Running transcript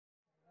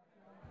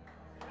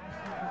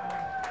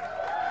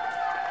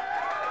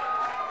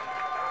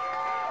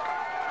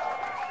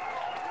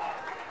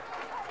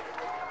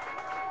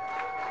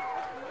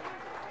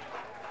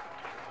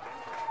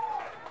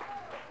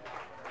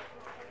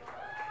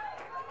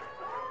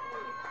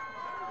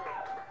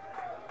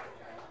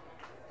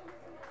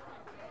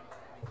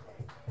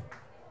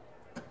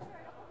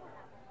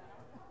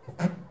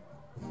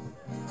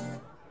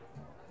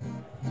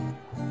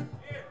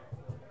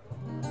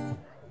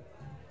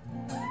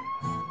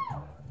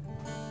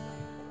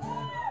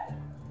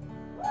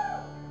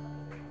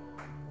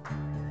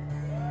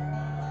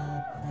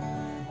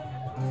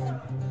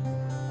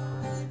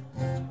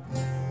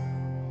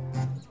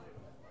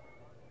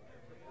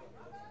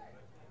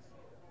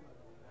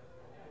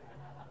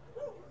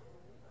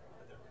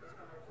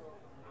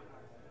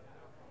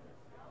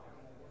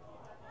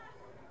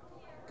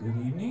Good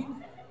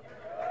evening.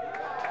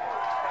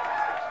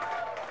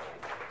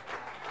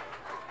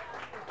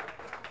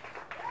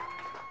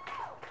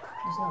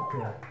 Who's out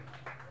there?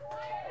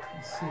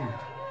 Let's see.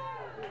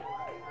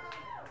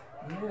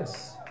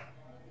 Yes.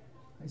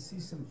 I see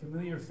some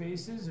familiar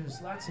faces. There's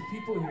lots of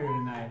people here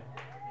tonight.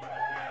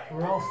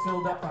 We're all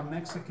filled up on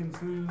Mexican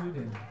food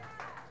and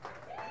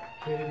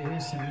ready to hear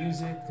some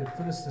music to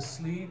put us to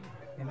sleep,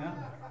 you know?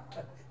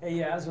 Hey,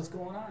 Yaz, what's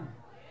going on?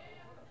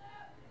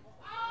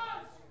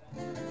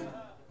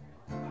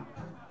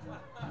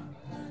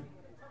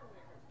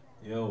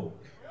 Yo.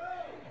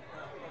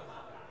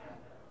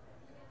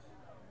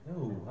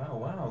 Oh, wow,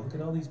 wow, look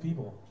at all these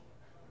people.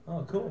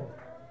 Oh, cool.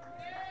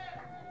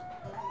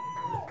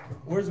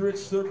 Where's Rich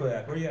Stryper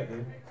at? Where you at,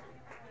 dude?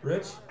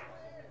 Rich?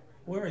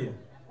 Where are you?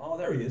 Oh,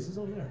 there he is. He's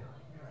over there.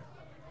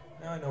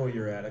 Now I know where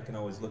you're at. I can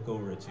always look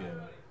over at you.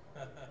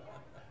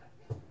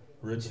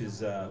 Rich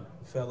is a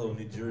fellow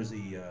New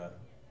Jersey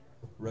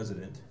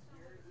resident.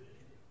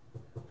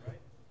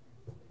 Right?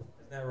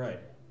 Isn't that right?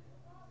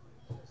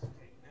 Now,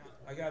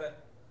 I got it.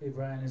 Hey,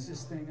 Brian, is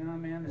this thing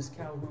on, man? This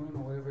Calhoun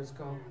or whatever it's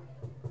called?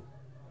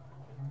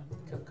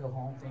 Go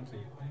home, thank you.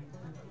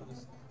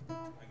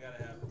 I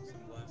gotta have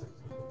some glasses.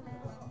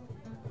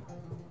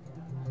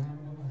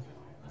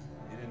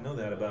 You didn't know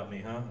that about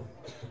me, huh?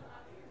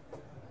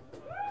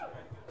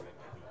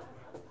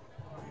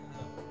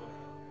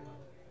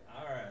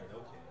 All right,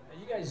 okay. Now,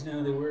 you guys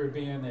know that we're a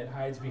band that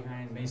hides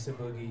behind Mesa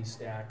Boogie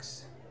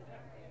stacks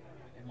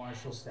and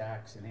Marshall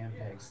stacks and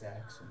Ampeg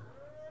stacks and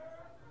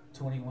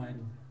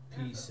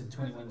 21-piece and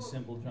 21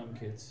 cymbal drum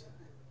kits.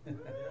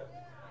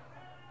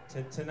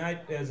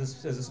 Tonight, as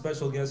a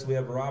special guest, we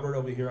have Robert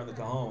over here on the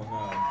cajon.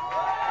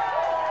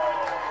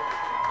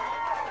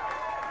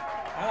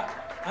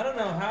 I don't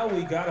know how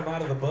we got him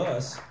out of the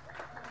bus.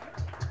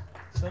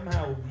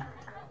 Somehow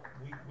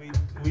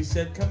we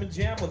said, come and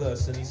jam with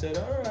us, and he said,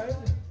 all right.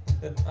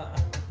 Anyway,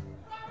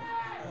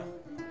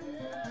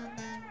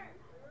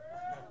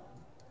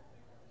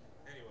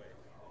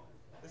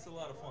 this is a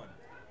lot of fun.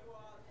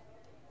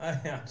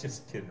 I'm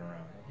just kidding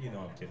around. You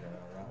know I'm kidding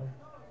around, Robert.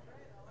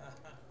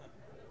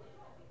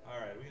 All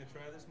right, are we gonna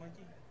try this,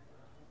 Mikey?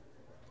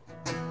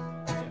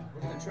 Yeah,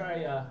 we're gonna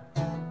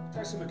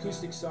try some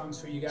acoustic songs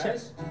for you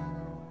guys.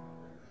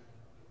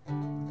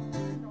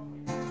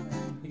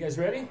 You guys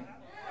ready?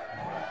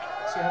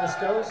 See how this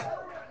goes?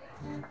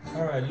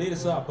 All right, lead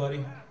us off,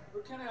 buddy.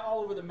 We're kind of all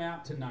over the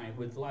map tonight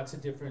with lots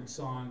of different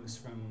songs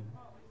from,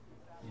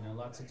 you know,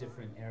 lots of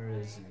different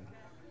eras and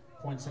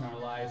points in our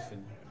life.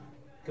 And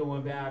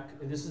going back,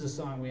 this is a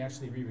song we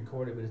actually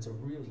re-recorded, but it's a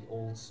really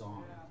old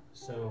song.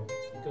 So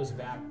it goes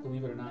back,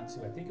 believe it or not,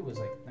 to I think it was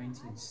like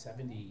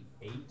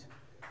 1978.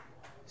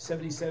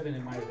 77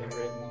 it might have been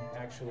written,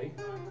 actually.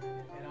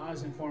 And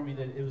Oz informed me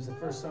that it was the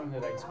first song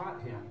that I taught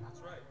him.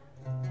 That's right.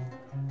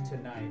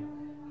 Tonight.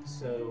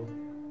 So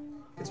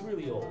it's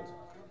really old.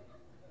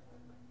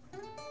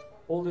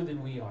 Older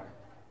than we are.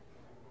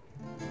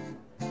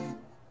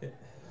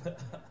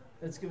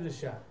 Let's give it a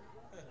shot.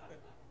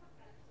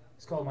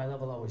 It's called My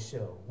Love Will Always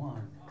Show.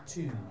 1,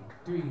 2,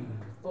 3,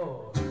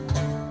 4.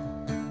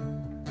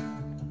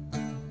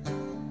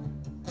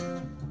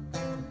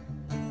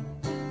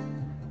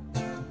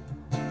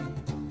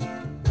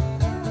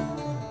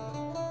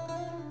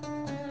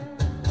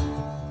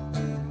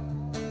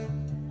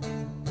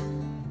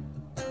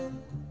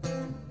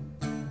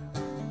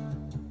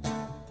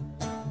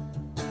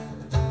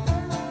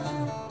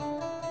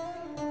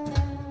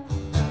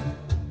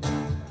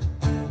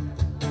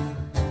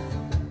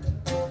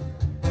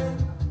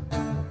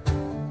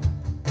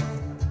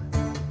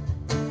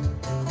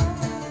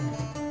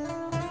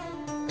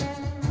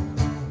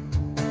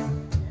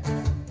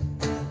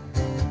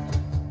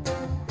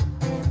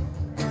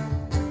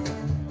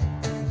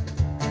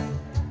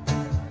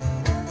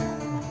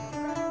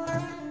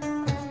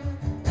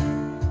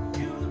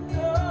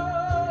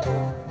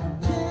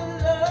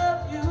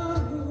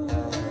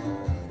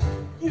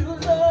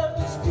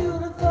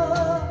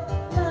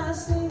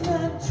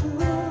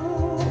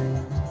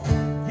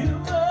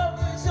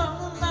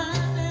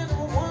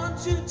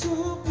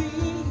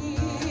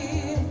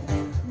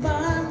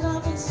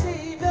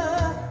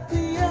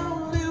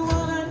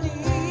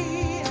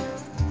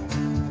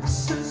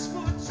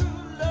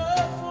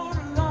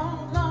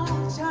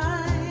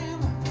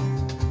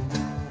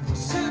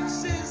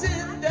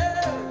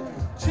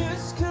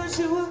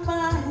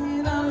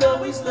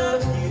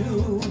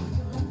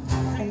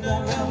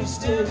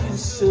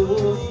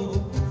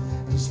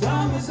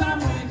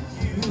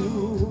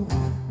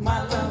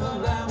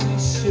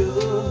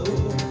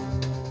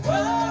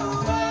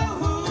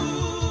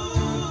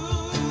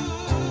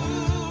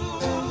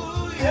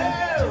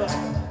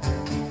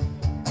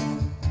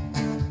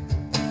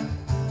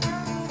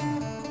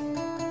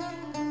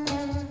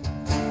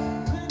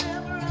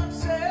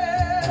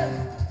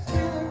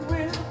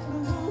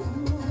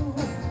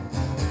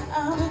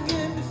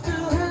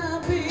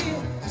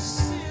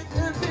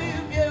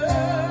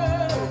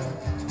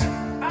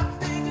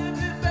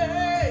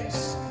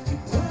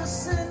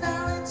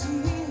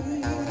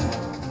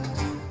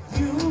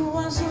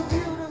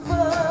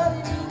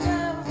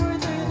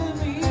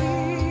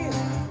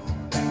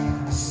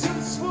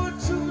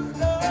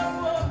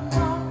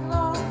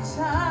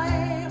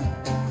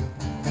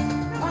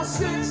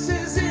 sense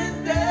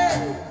isn't there.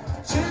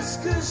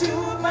 Just 'cause you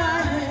were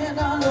mine,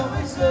 I'll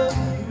always love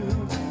you.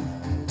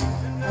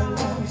 I'll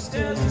always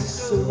tell you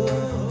so.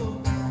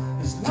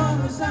 As long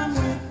as I'm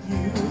with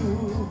you,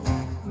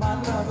 my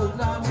love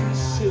will always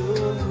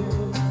show.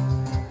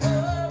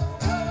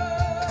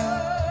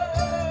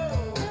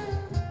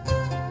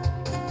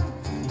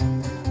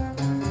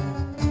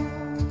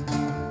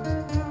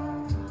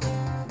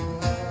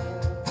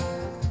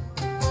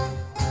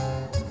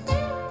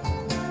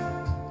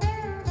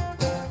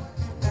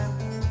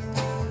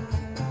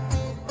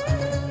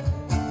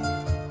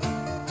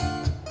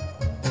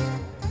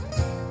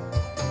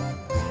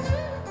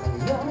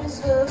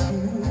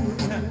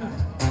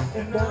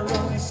 And I'll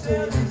always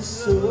tell you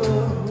so.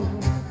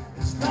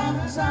 As long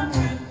as I'm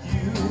with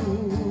you,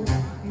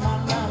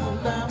 my love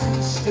will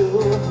always show.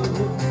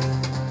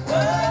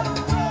 Whoa,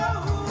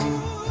 whoa,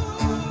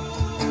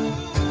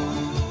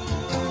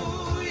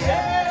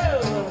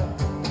 yeah.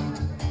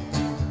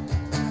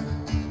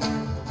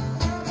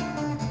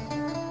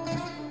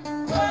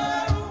 Whoa,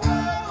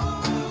 whoa,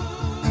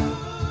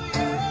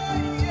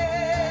 yeah,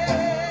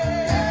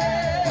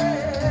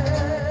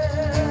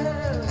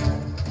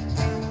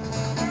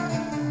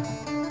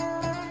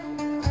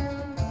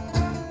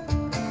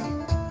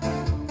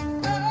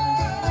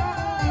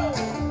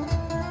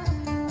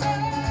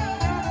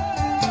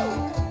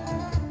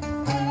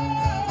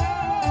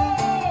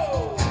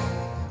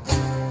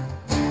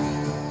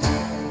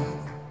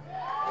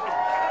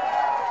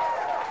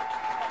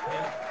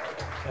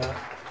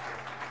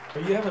 Are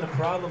you having a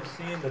problem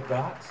seeing the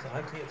dots?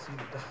 I can't see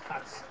the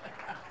dots.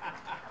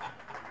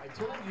 I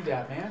told you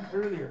that, man,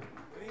 earlier.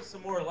 We need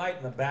some more light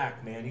in the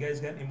back, man. You guys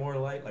got any more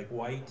light, like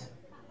white?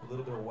 A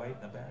little bit of white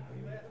in the back,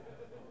 maybe?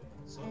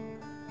 So.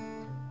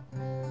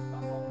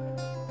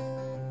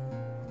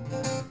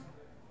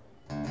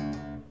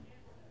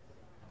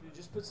 Dude,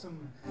 just put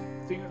some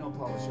fingernail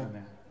polish on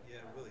there. Yeah,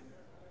 really.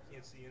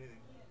 Can't see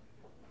anything.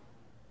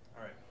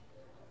 All right.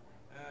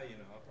 You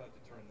know, I'll have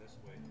to turn this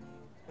way.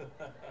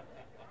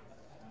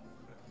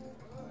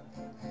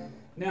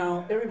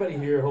 Now, everybody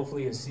here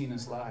hopefully has seen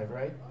us live,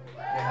 right?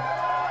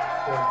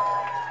 Yeah. Good.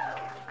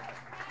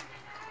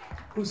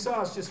 Who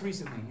saw us just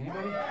recently?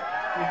 Anybody?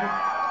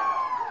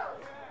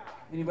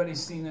 Anybody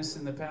seen us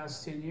in the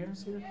past 10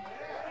 years here?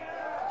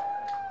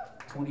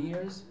 20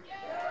 years?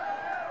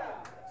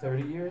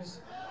 30 years?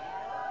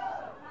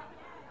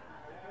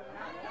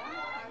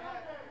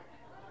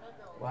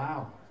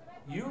 Wow.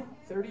 You?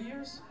 30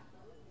 years?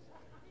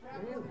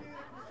 Really?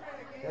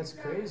 That's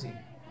crazy.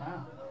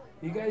 Wow.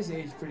 You guys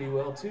age pretty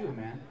well too,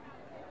 man.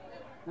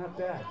 Not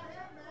bad.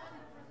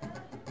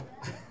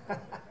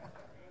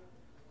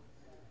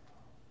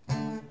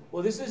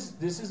 Well, this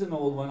is an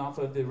old one off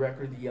of the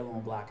record, The Yellow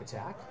and Black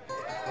Attack.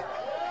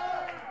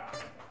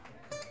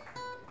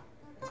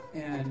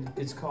 And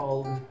it's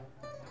called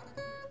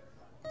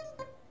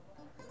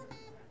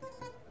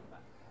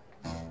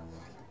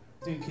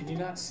Dude, can you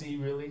not see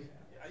really?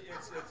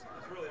 It's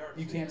really hard.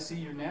 You can't see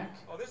your neck?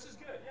 Oh, this is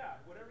good. Yeah,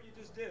 whatever you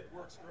just did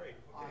works great.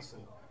 Okay, Awesome.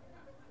 Cool.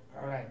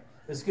 All right,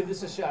 let's give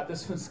this a shot.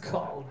 This one's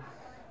called.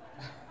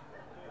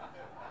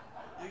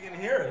 You can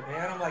hear it,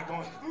 man. I'm like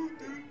going. Oh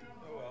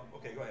well.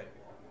 Okay, go ahead.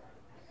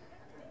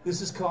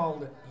 This is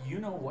called You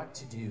Know What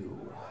to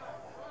Do.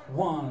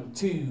 1,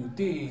 2,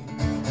 3.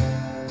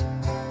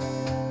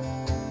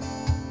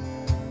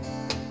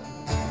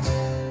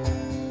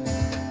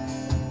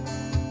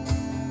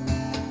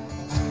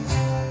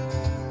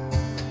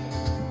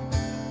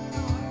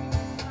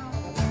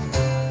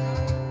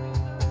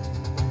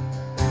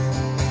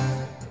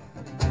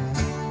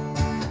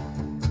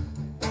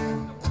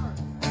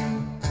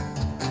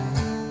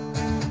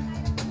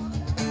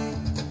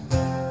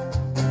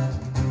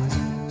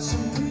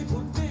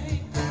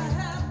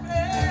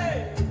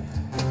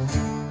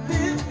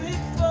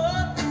 Living for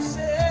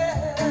themselves.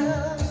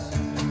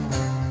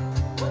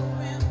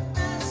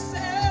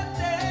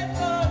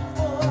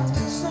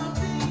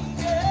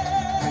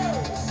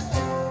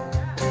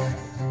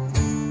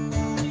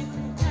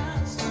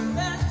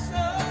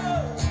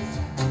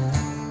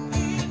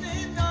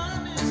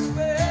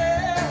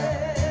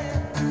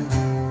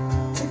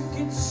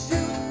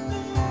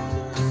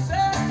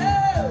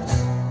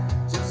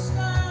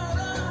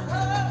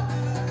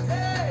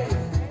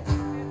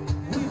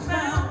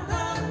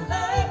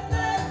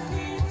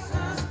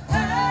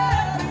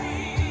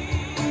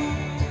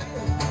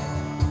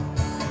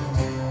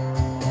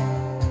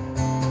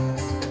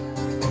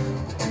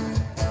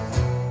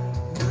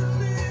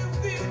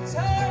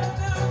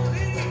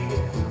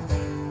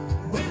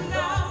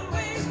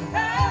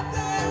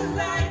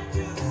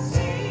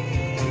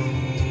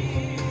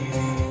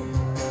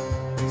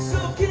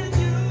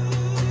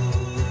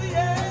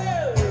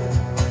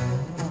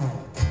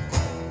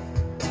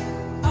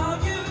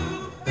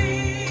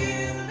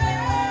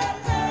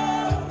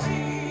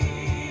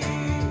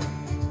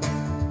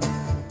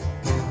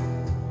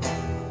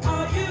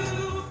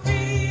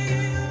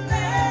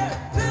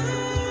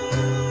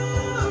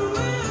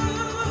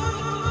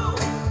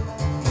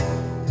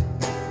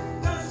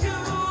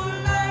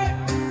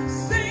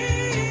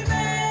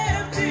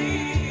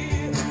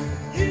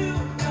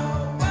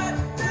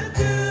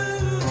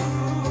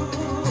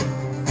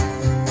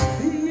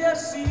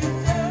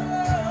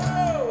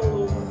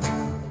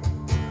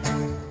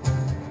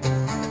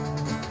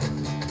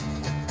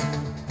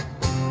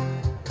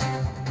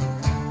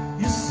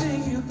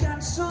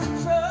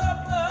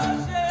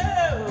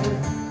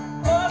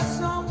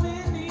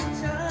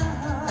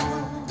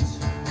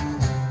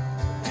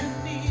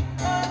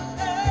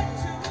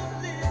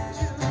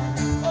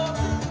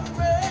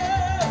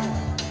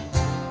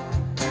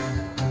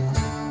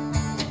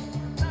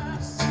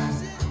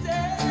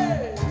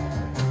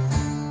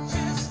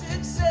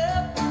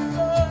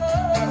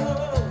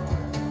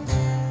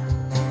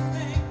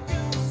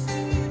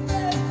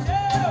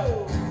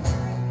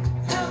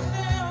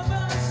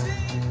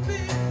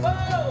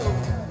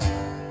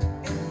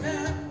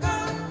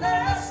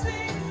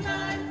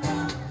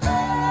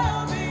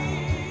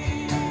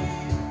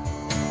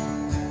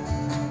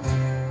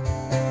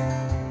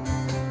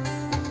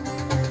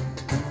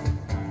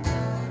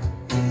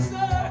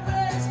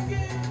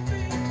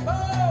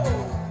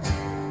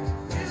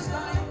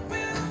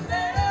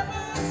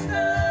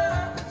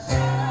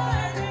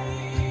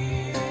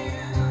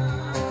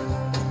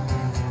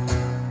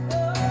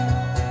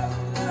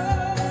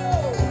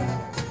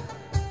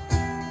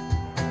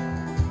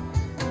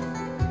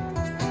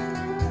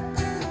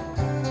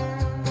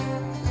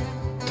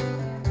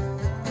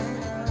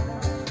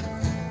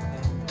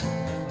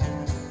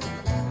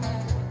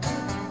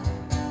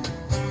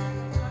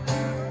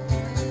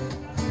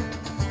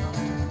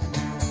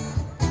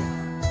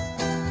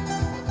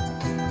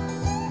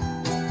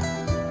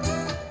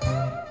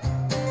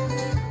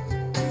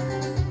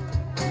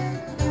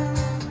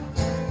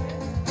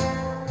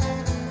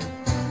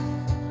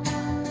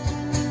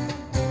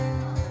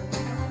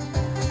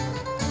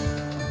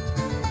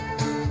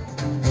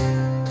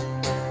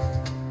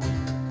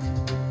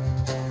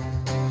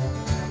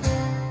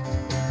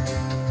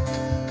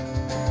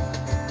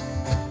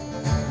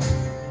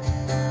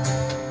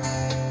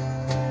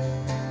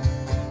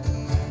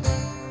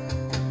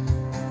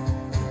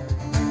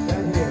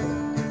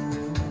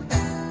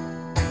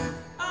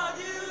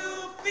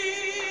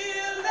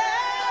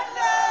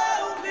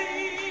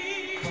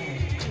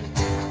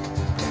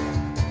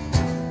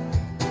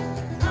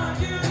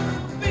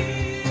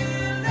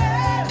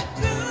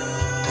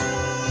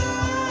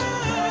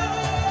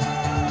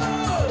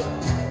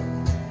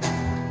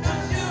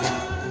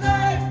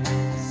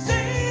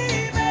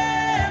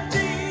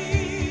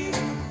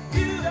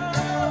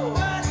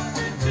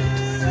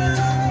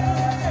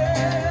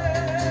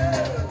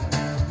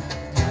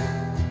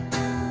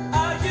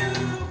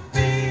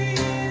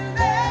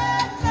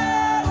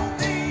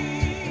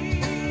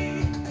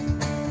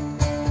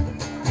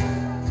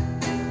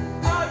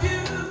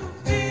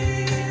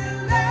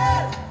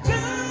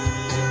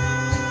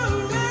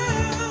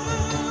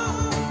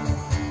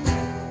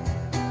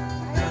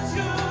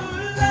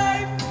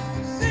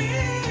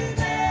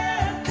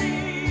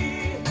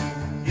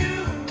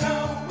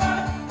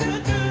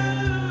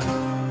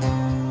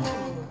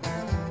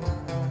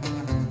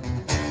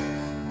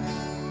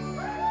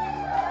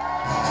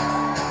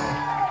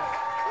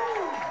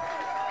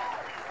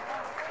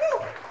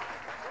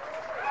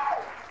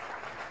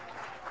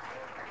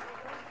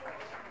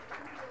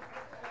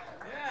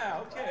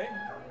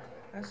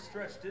 I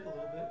stretched it a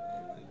little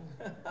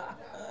bit.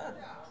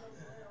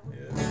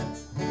 Yeah.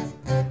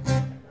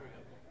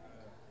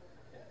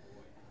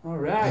 All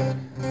right.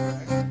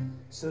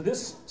 So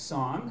this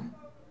song,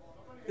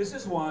 this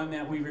is one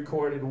that we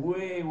recorded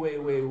way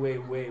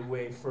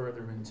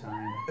further in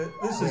time.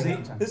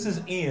 This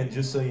is Ian,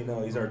 just so you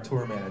know. He's our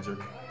tour manager.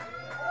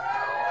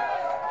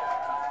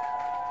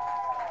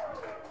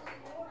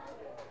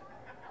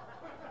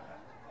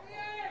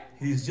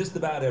 He's just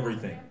about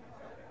everything.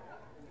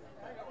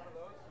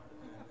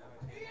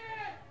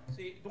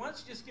 See, why don't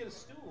you just get a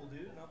stool,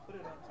 dude, and I'll put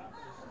it on top of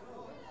the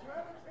stool.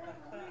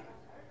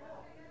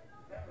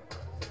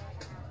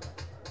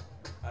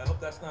 I hope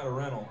that's not a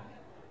rental.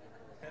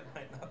 That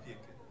might not be a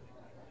good...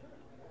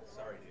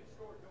 Sorry, dude.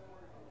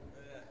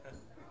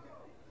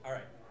 All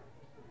right.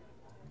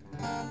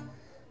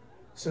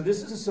 So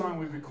this is a song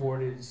we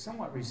recorded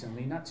somewhat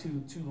recently, not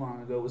too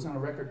long ago. It was on a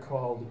record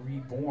called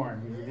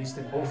Reborn. We released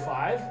it in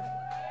 '05.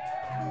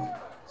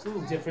 It's a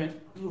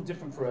little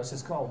different for us.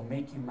 It's called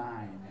Make You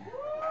Mine.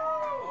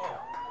 Oh,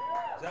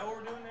 is that what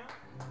we're doing now?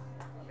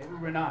 Maybe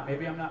we're not.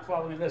 Maybe I'm not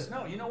following this.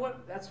 No, you know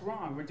what? That's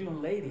wrong. We're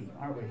doing Lady,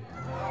 aren't we?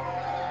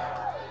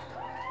 I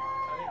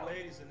think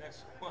Lady's the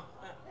next one.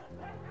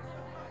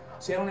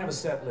 See, I don't have a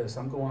set list.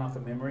 I'm going off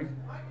of memory.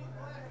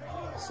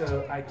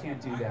 So I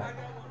can't do that.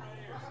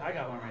 I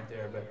got one right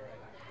there, but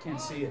can't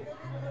see it.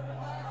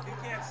 He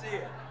can't see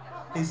it.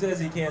 He says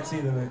he can't see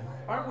the thing.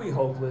 Aren't we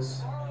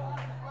hopeless?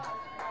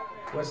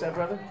 What's that,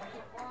 brother?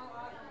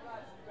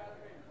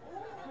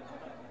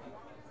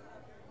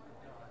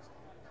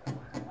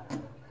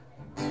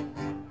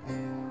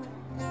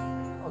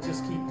 I'll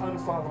just keep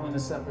unfollowing the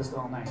set list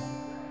all night.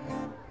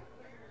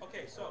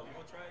 Okay, so you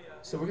want to try...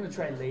 So we're going to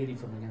try Lady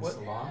from Against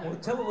the Law. Well,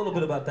 tell a little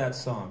bit about that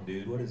song,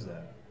 dude. What is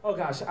that? Oh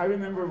gosh, I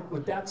remember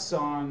with that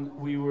song,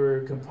 we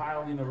were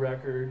compiling the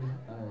record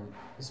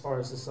as far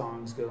as the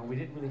songs go, and we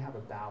didn't really have a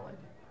ballad.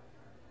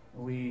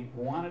 We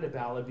wanted a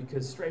ballad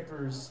because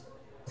Stryper's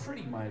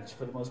pretty much,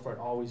 for the most part,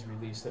 always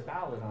released a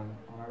ballad on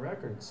our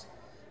records.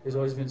 There's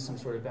always been some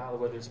sort of ballad,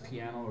 whether it's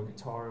piano or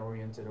guitar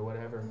oriented or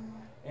whatever.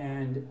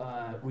 And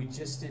we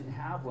just didn't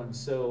have one,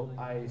 so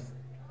I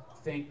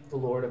thanked the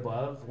Lord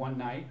above one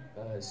night,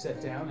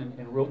 sat down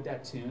and wrote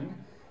that tune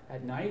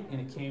at night, and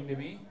it came to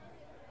me.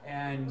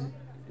 And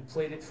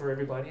played it for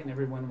everybody, and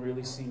everyone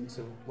really seemed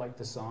to like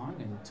the song.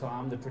 And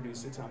Tom, the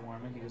producer, Tom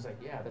Morin, he was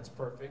like, yeah, that's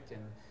perfect.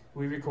 And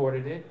we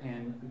recorded it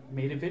and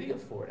made a video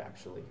for it,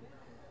 actually.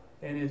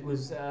 And it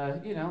was,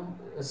 you know,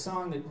 a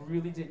song that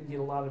really didn't get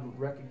a lot of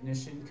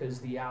recognition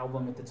because the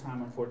album at the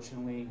time,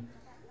 unfortunately,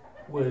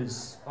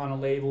 was on a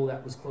label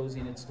that was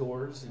closing its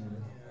doors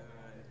and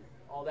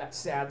all that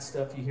sad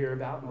stuff you hear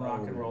about in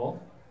rock and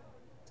roll.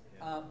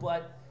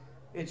 But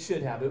it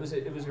should have. It was a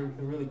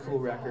really cool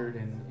record,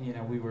 and you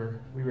know we were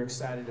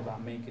excited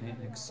about making it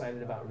and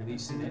excited about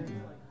releasing it.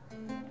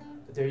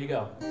 But there you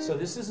go. So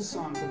this is a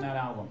song from that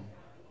album.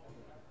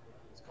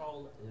 It's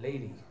called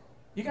Lady.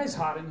 You guys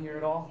hot in here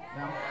at all?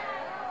 No?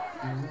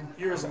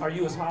 Are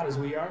you as hot as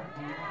we are?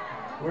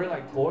 We're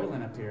like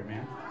boiling up here,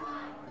 man.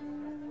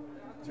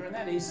 Turn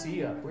that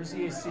AC up. Where's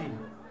the AC?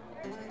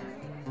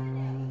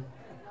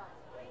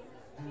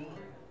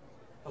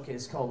 Okay,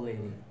 it's called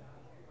Lady.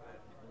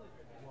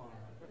 1,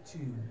 2,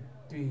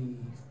 3,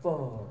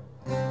 4.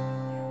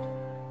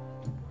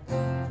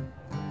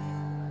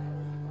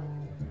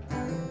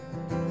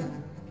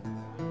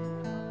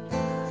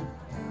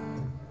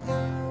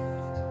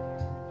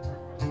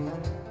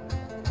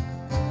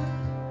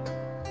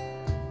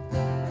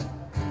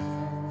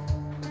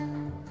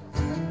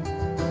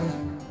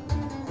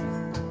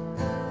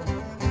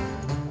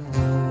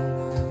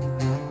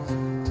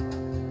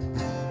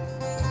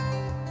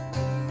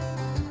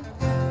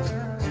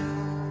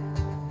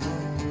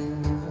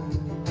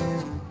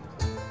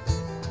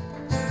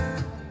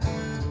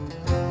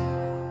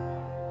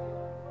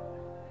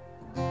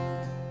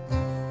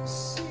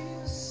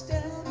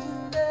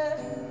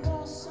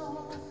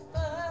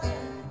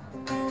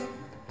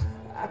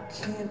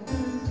 Can't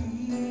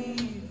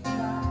believe my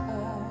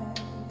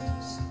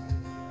eyes.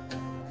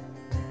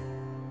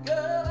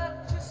 Girl, I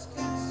just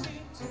can't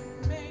seem to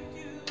make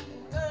you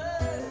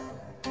mine.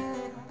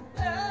 I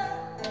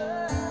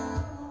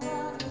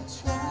wanna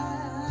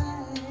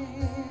try.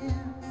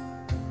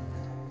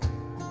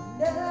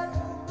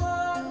 Never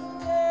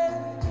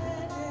wanted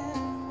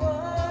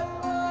anyone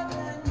more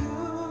than you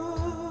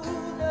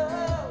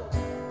know.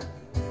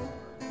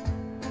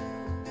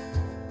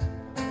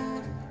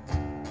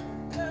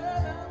 Girl,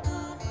 I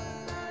wanna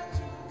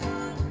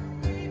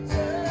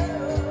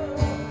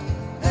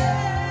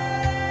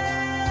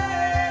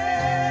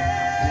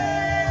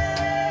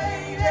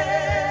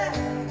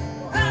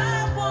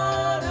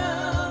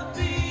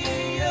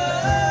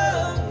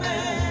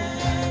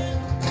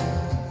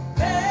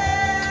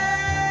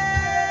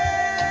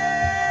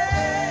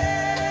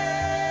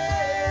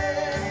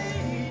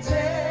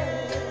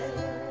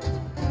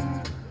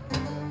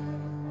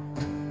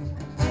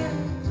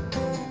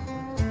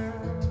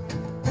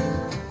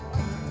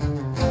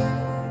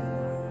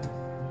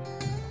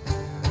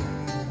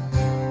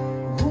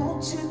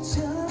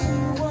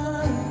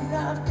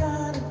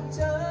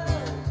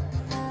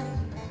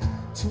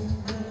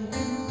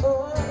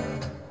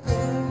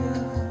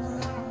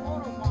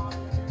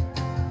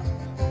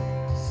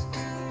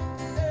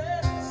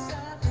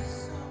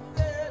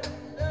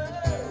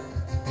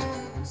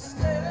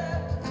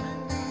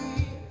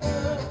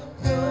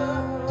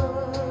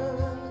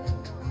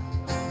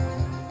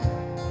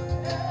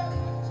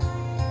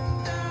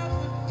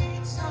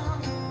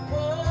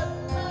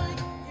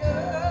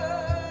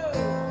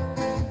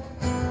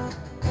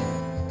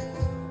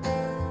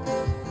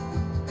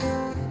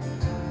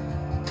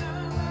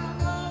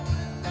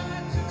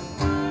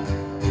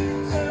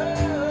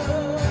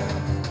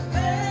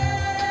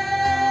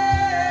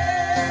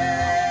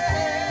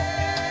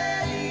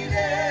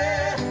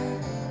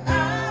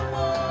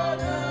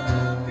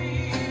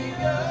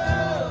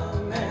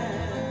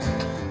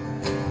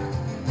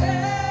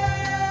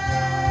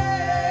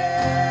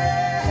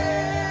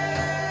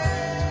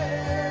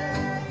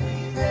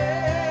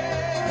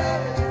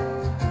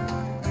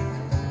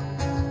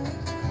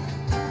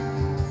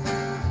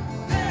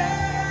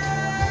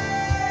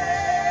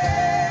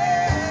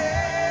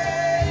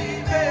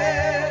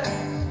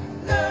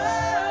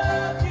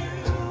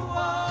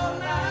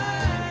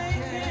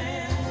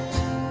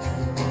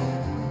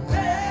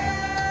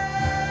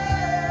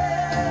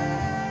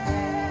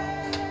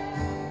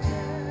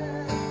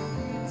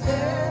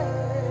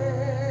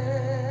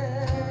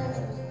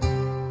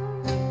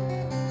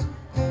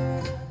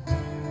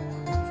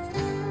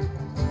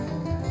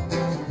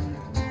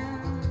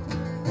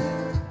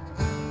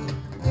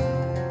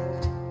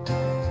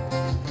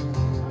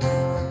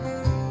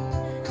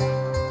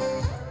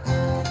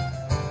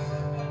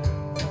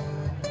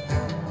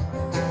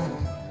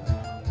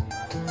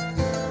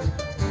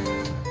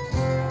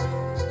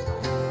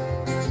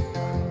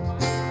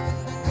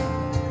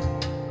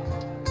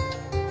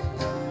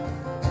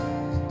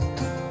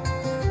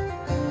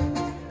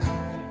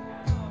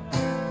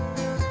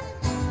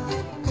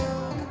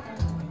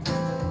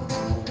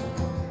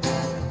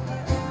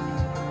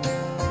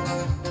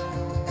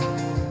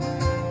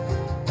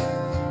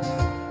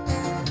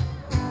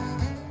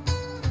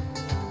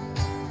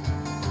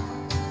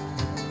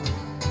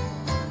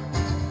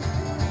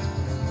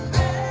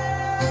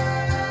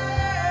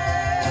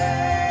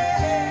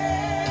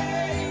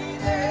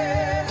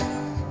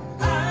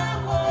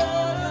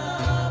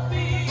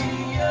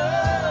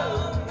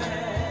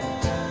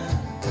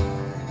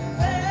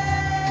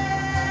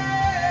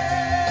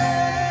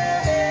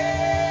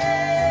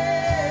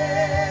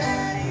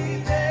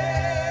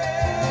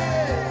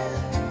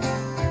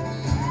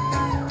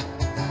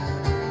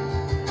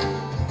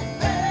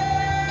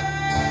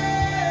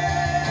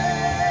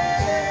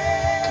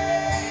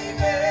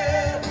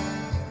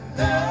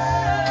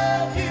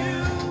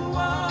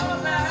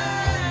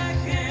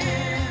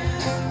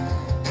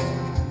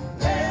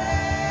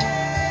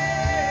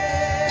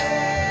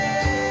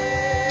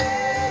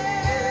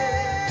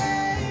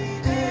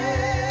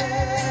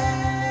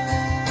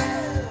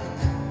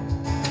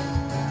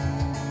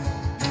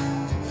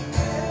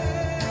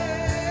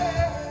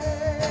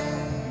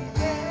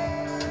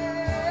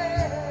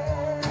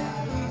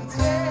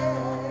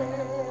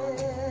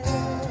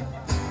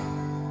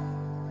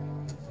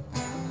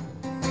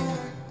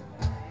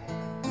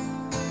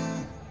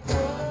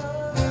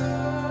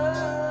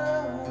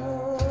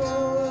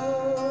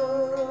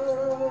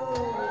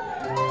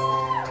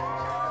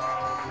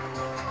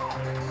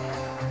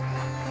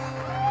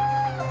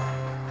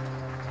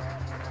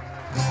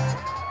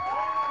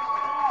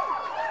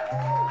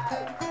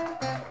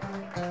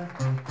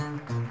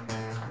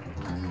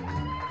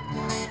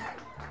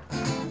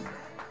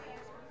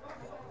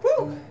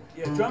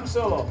Drum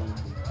solo.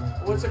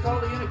 What's it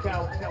called again?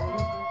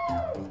 Catwoman?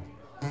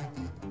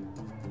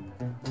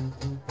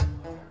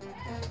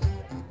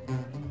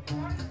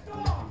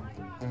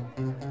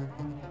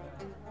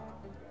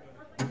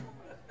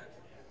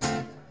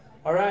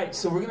 All right,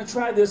 so we're going to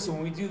try this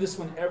one. We do this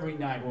one every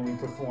night when we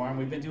perform.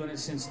 We've been doing it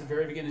since the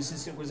very beginning,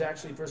 since it was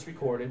actually first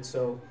recorded,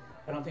 so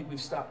I don't think we've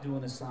stopped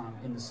doing this song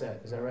in the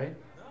set. Is that right?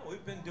 No,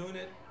 we've been doing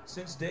it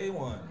since day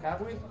one. Have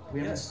we?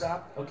 We haven't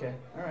stopped? Okay,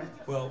 all right.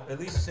 Well,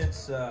 at least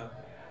since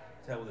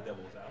Tell the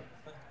Devil Was Out.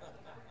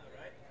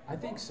 Right? I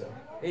think so.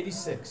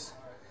 86.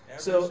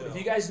 Every So show. if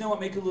you guys know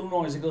it, make a little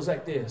noise. It goes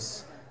like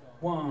this.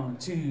 1,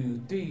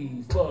 2,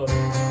 3, 4.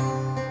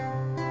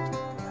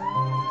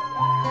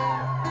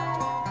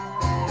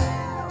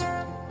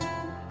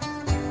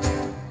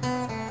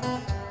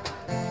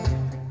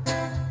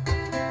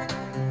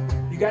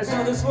 You guys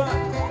know this one?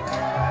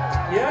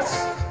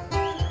 Yes?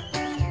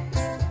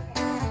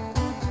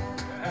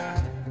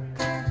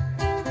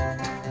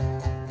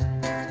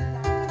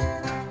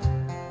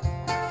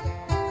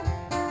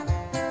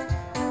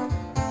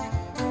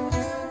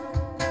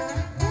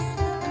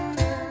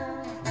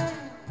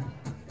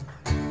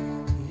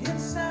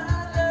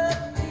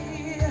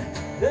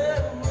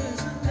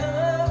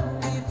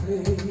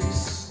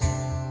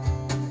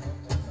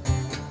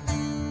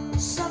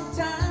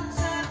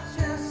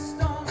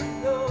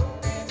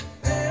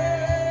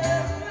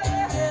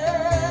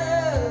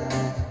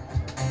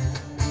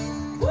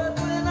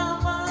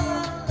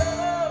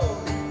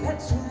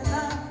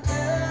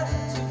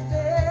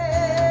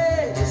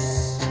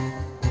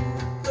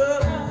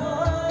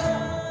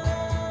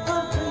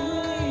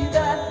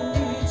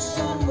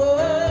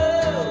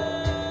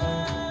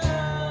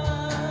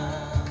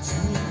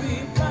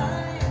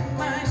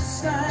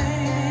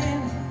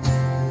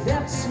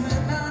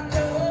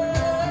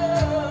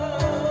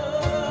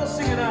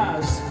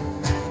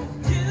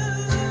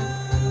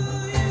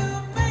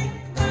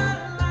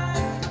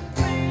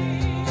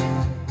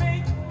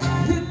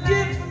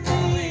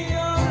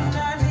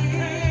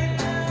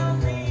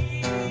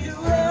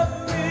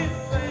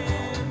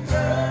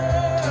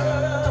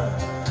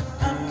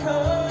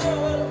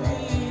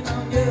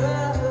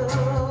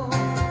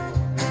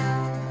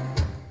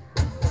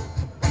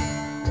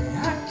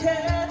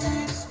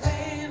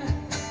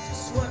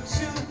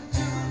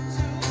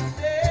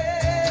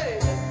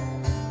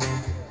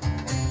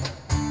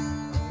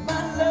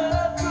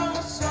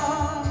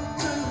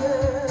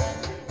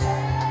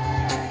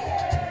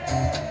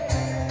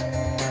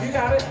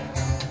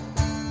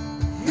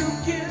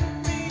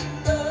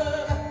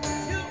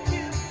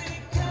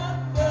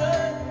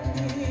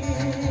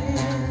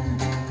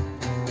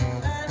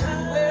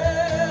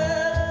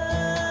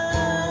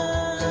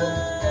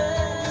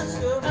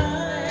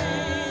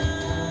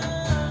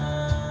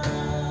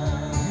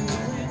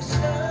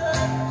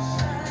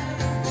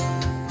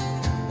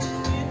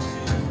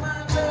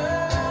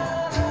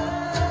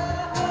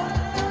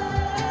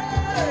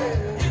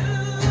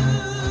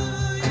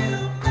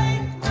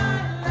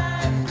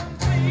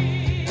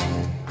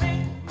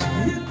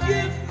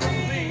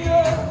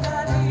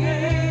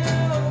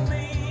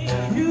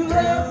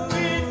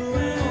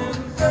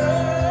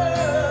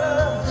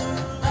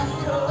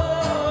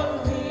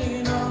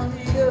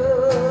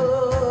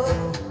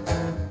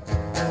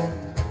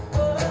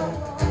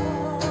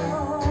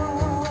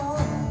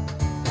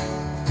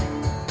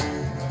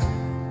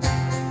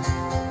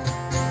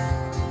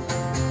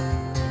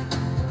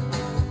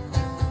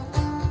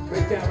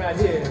 Down right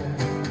here.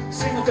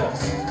 Sing with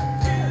us.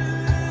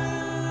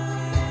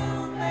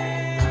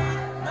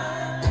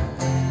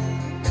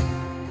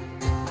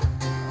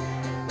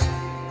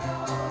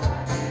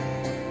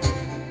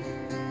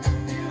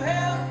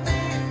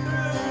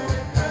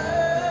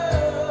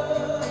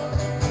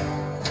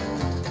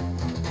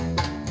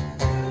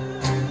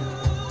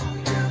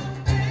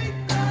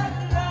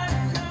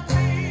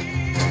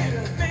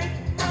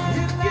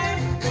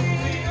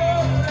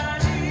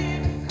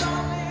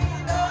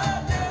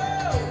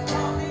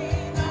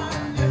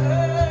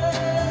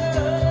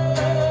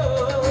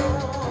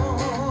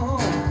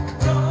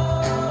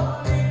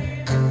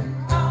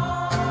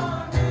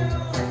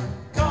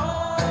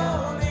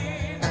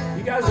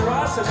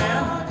 Awesome,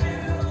 man.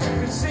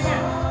 Good singing.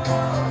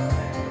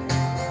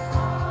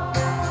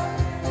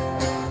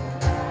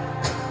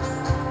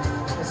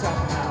 Let's have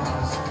the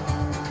house.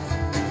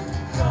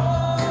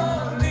 Calling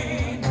on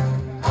you,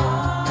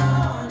 calling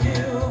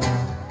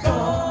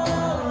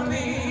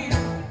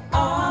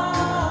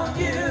on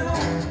you,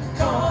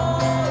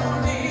 calling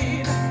on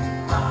you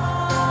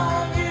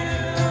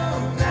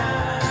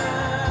now.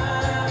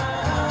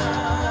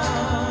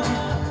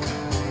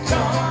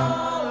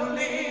 Calling.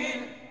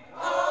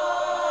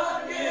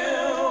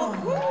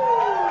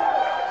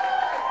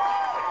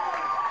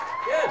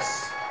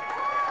 Yes.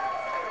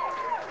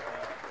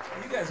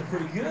 You guys are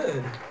pretty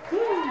good. Woo.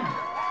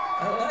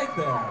 I like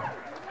that.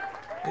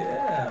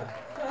 Yeah.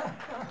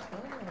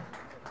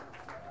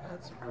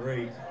 That's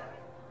great.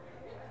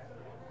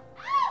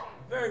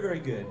 Very, very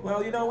good.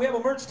 Well, you know, we have a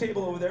merch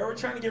table over there. We're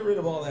trying to get rid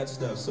of all that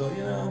stuff. So,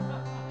 you know,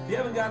 if you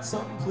haven't got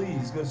something,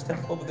 please go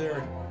step over there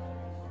and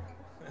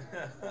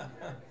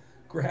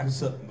grab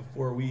something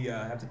before we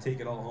have to take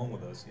it all home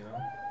with us, you know?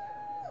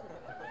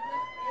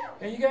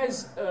 And you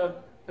guys,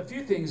 a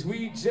few things.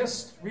 We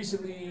just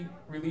recently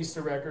released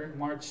a record,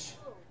 March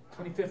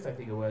 25th, I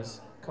think it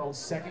was, called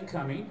Second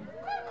Coming.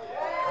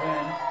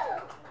 And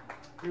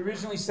we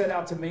originally set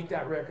out to make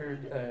that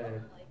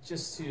record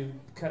just to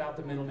cut out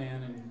the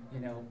middleman and, you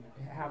know,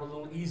 have a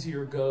little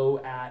easier go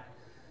at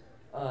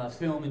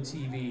film and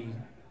TV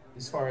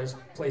as far as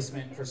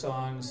placement for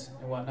songs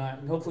and whatnot.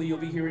 And hopefully you'll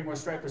be hearing more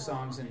Stryper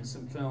songs in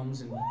some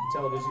films and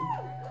television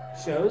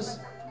shows.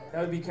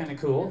 That would be kind of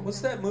cool.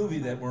 What's that movie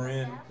that we're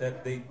in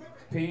that they...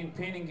 Pain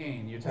and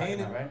Gain, you're talking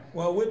about, right?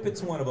 Well, Whip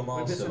It's one of them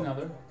also. Whip It's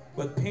another.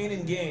 But Pain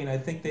and Gain, I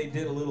think they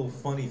did a little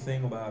funny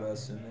thing about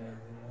us in there.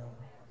 You know?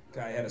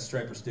 Guy had a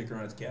Stryper sticker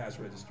on his cash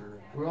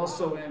register. We're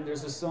also in,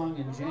 there's a song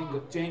in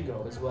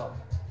Django as well.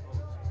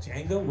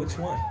 Django? Which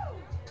one?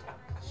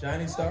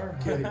 Shining Star?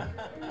 Kidding. I'm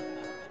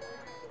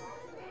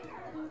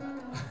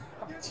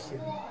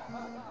kidding.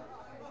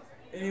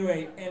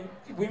 Anyway, and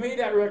we made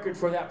that record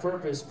for that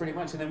purpose, pretty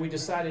much, and then we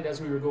decided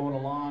as we were going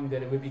along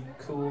that it would be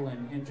cool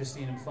and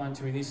interesting and fun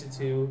to release it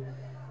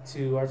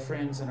to our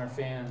friends and our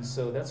fans,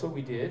 so that's what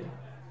we did.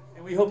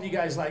 And we hope you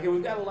guys like it.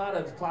 We've got a lot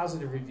of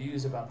positive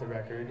reviews about the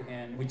record,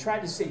 and we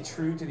tried to stay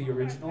true to the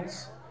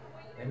originals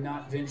and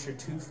not venture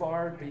too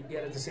far, but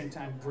yet at the same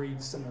time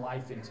breathe some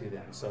life into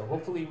them. So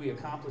hopefully we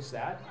accomplished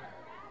that.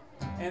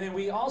 And then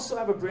we also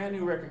have a brand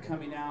new record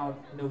coming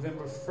out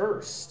November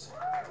 1st.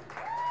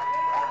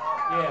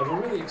 Yeah,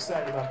 we're really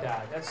excited about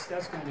that. That's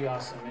going to be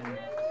awesome.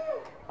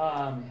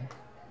 And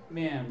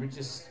man,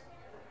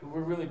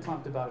 we're really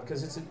pumped about it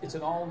because it's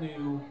an all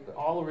new,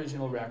 all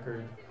original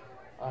record.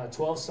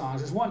 12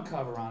 songs. There's one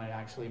cover on it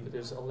actually, but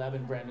there's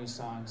 11 brand new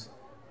songs.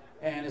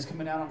 And it's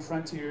coming out on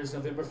Frontiers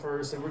November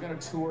 1st, and we're going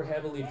to tour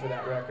heavily for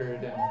that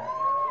record.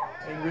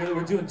 And really,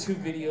 we're doing 2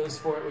 videos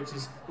for it, which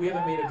is, we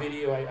haven't made a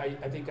video. I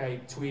think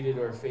I tweeted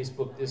or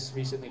Facebooked this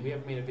recently. We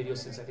haven't made a video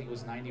since I think it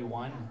was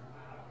 '91.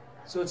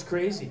 So it's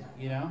crazy,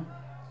 you know?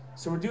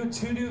 So we're doing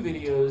 2 new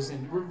videos,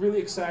 and we're really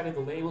excited. The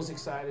label's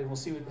excited. We'll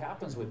see what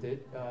happens with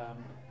it.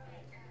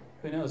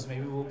 Who knows?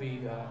 Maybe we'll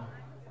be,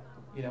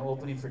 you know,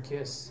 opening for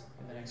Kiss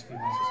in the next few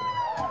months or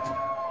so.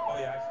 Oh,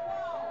 yeah.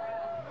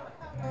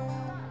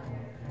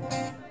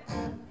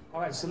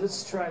 All right, so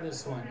let's try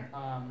this one.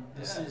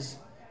 This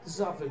is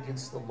off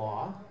Against the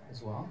Law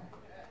as well.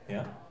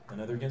 Yeah,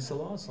 another Against the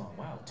Law song.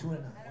 Wow, 2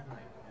 in 1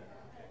 night.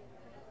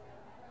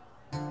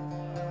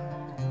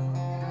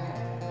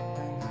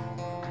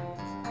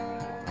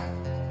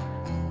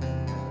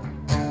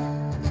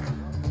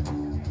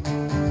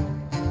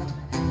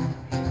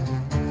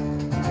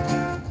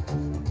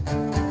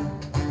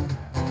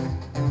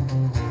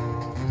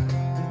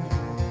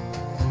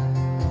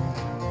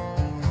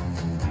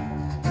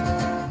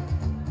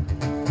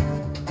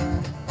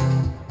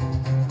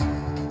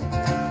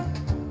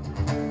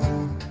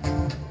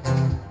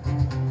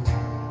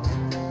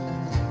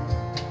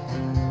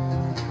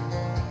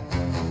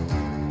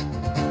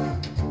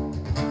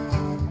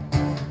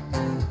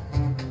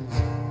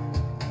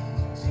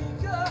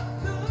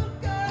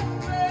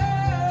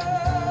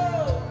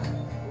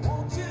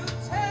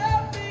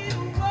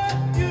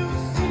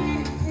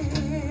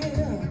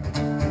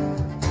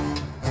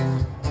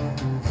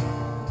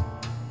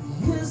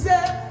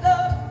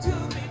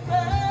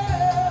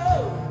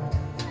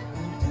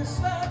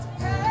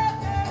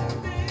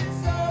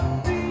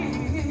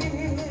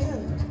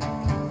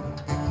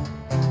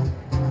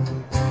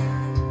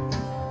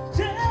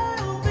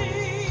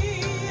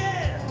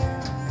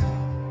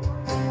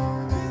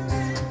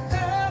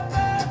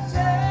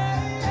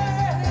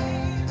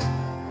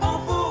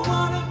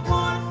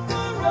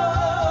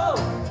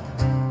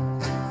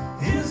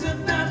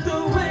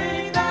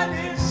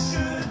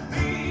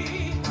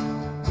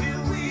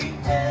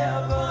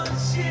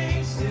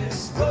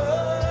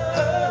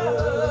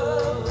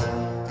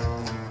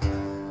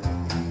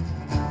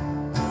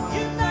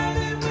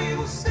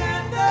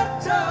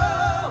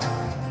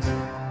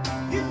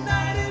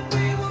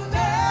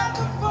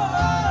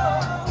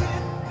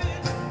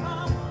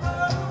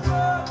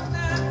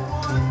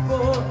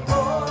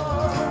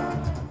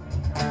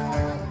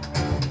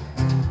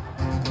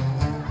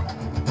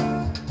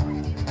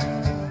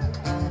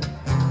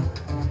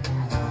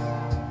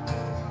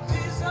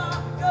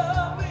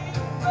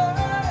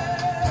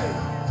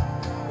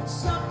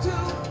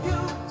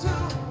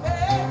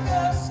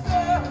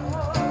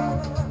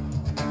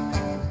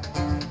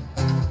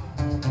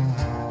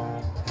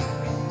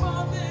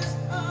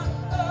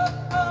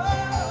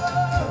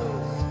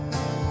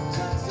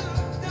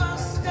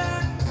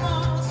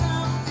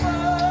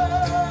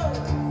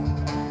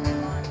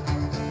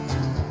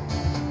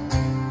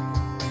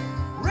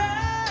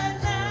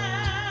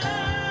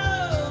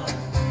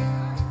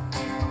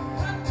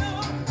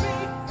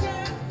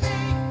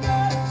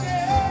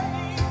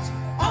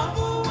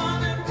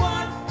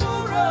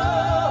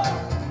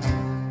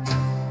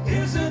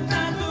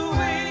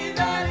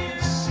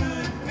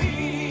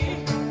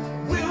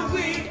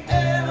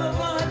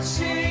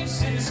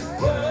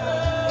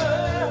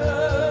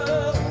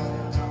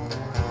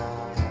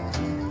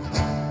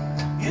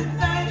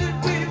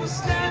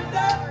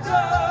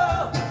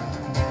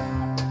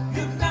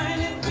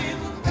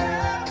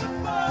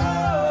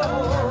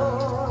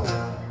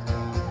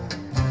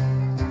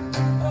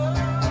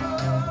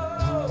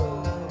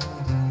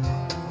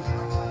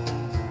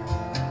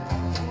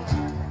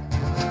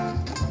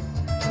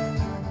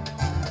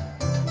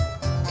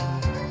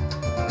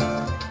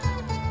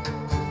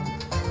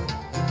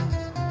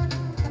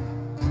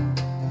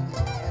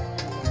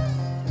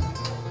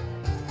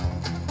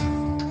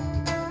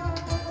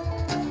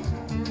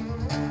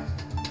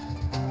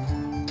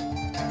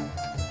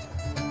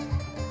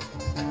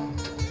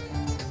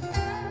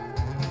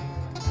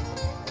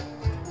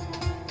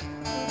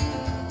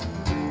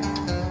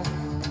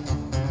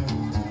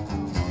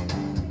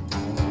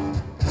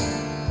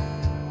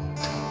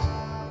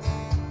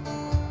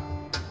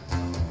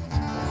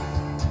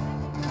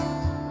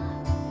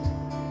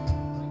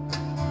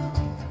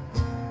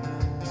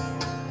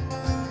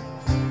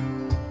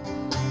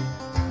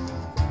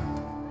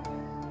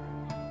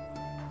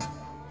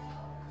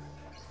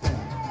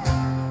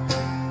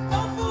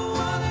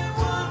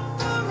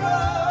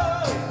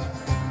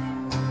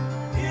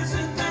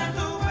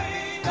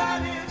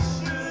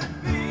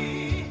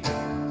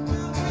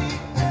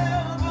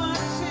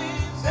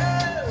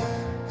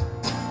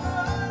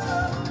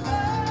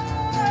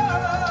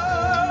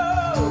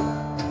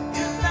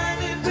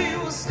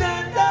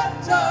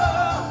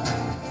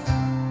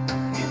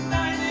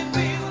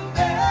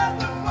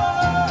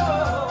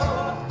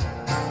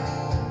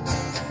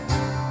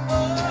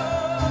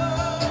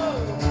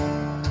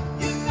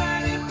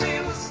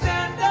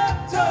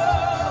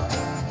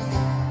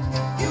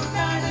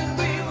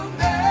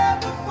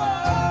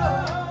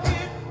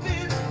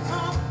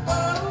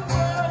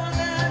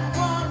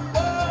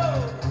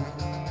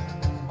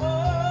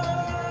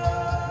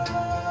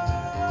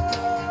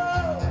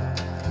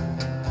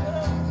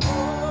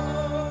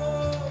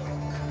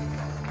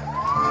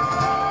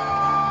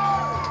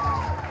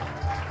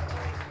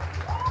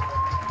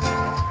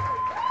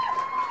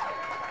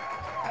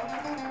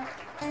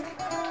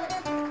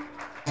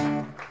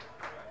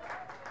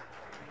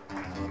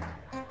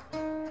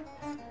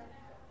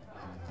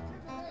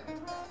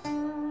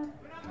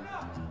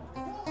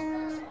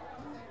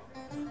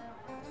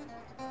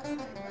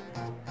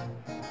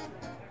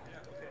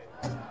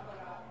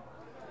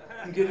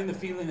 I'm getting the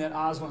feeling that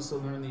Oz wants to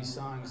learn these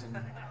songs, and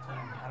I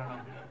don't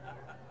know.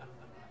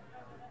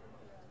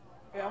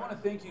 Hey, I want to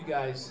thank you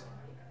guys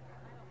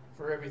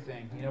for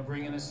everything. You know,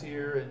 bringing us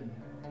here, and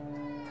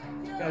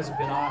you guys have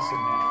been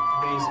awesome, man.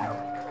 Amazing.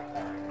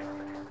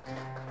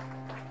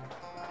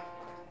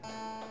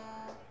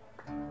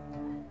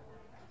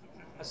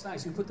 That's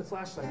nice. You put the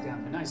flashlight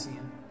down there. Nice,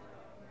 Ian.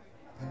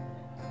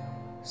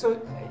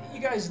 So, you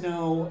guys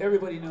know,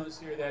 everybody knows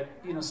here that,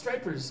 you know,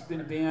 Stryper's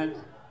been a band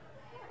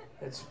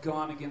that's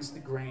gone against the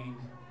grain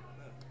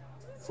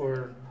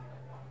for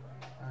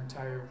our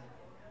entire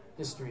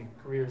history,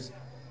 careers.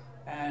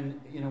 And,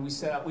 you know, we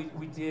set up,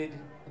 we did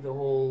the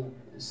whole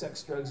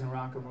sex, drugs, and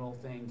rock and roll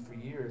thing for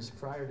years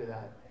prior to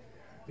that.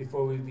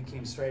 Before we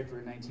became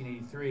Stryper in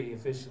 1983,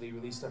 officially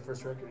released our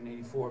first record in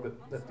 84.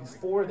 But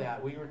before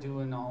that, we were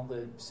doing all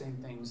the same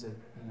things that,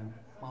 you know,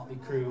 Motley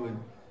Crue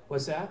and,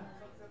 what's that?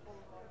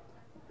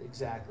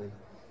 Exactly.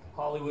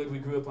 Hollywood, we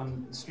grew up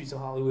on the streets of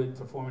Hollywood,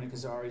 performing at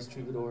Kazari's,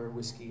 Troubadour,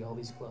 Whiskey, all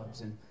these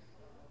clubs. And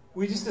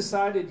we just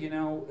decided, you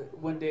know,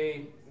 one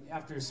day,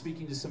 after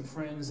speaking to some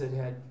friends that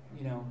had,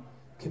 you know,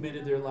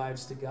 committed their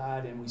lives to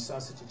God, and we saw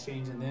such a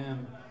change in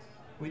them,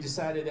 we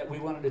decided that we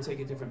wanted to take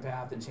a different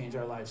path and change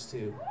our lives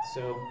too.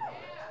 So,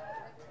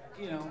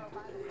 you know,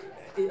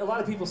 a lot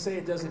of people say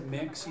it doesn't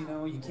mix, you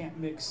know, you can't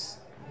mix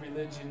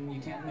religion, you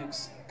can't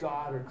mix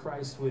God or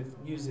Christ with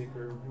music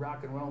or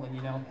rock and roll, and,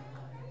 you know,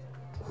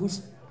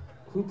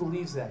 who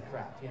believes that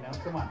crap, you know?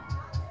 Come on.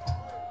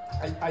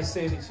 I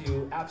say that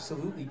you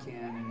absolutely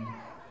can,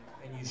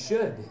 and you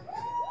should.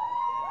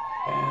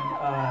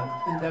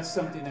 And that's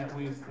something that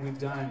we've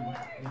done,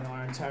 you know,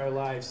 our entire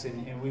lives,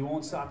 and we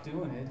won't stop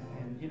doing it.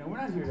 And, you know,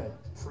 we're not here to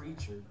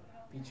preach or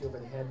beat you over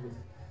the head with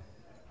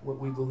what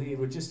we believe.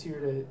 We're just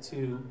here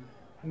to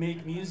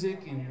make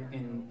music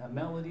and a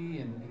melody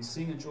and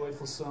sing a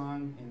joyful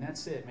song, and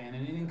that's it, man.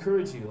 And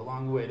encourage you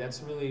along the way.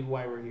 That's really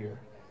why we're here.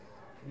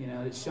 You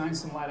know, it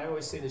shines some light. I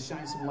always say to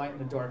shine some light in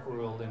the dark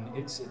world, and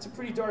it's a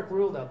pretty dark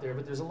world out there,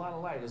 but there's a lot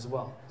of light as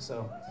well.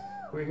 So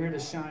we're here to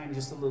shine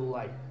just a little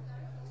light.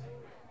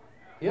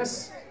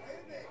 Yes?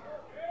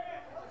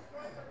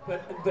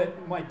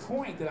 But my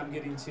point that I'm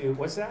getting to,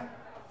 what's that?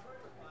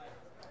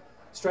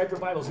 Stryper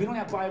Bibles. We don't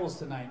have Bibles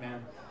tonight,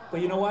 man. But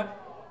you know what?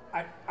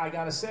 I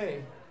gotta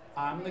say,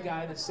 I'm the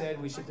guy that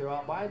said we should throw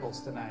out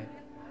Bibles tonight.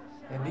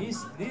 And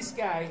this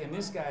guy and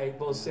this guy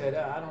both said,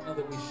 I don't know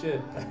that we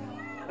should.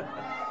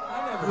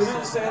 You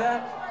didn't say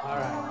that? All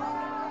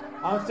right.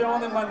 I'm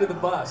throwing them under the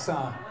bus,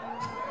 huh?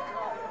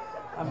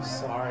 I'm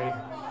sorry.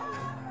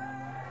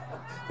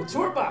 The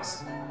tour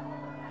bus.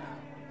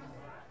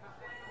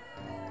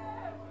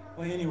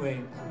 Well,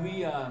 anyway,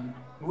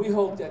 we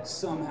hope that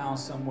somehow,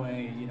 some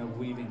way, you know,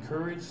 we've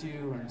encouraged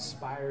you or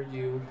inspired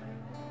you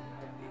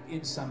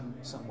in some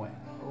way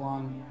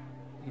along,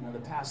 you know, the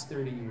past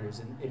 30 years.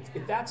 And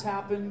if that's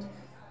happened,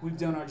 we've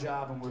done our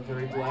job, and we're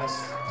very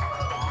blessed.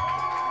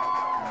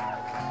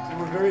 And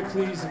we're very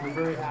pleased, and we're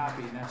very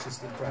happy, and that's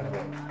just incredible.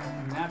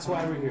 And that's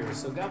why we're here.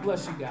 So God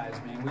bless you guys,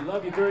 man. We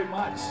love you very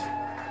much.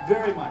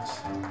 Very much.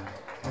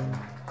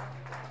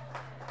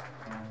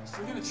 So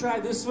we're going to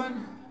try this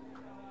one.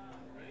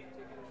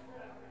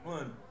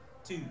 1,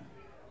 2,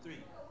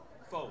 3,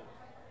 4.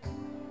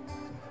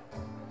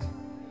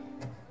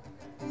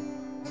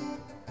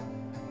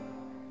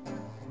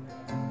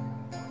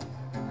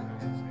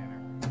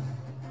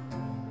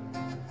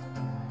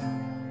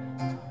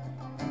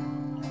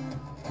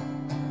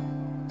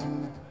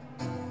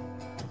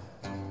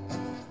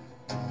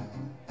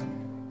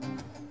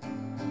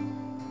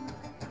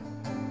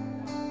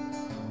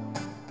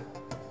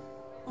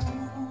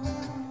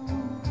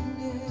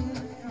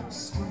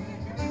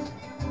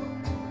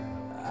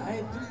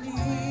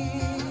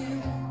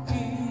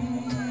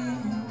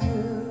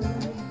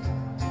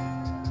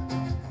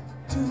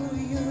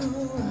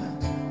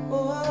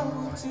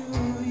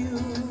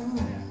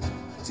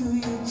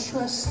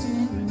 Trust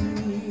in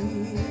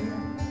me.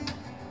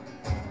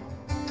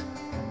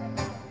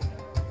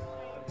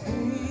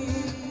 Patiently,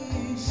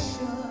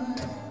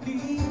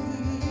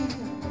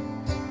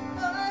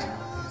 I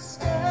will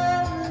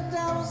stand, I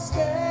will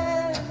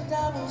stand, I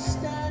will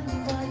stand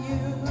by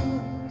you.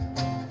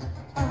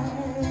 I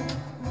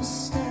will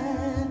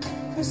stand.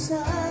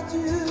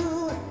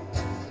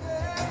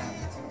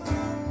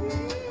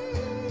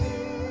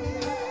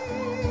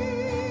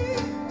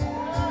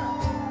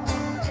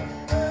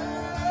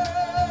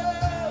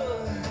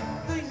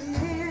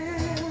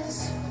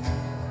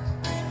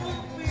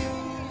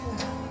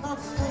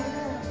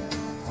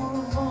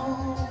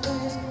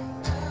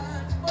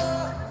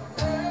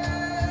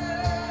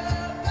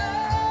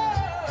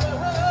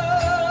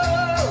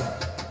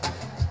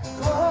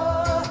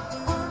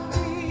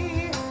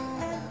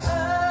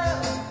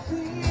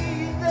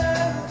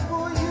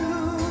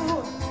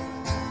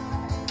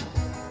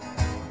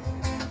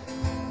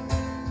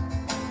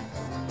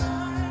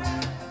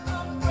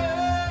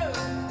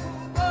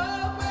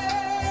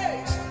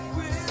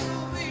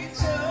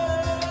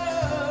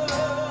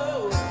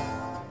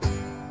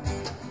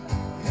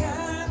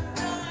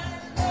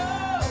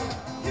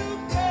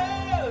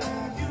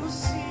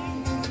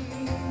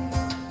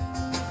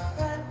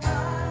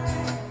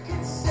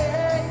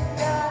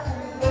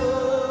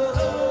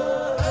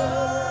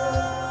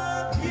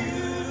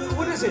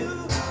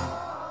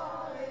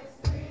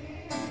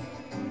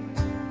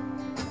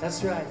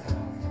 That's right.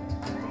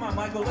 Come on,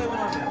 Michael, lay one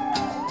on me.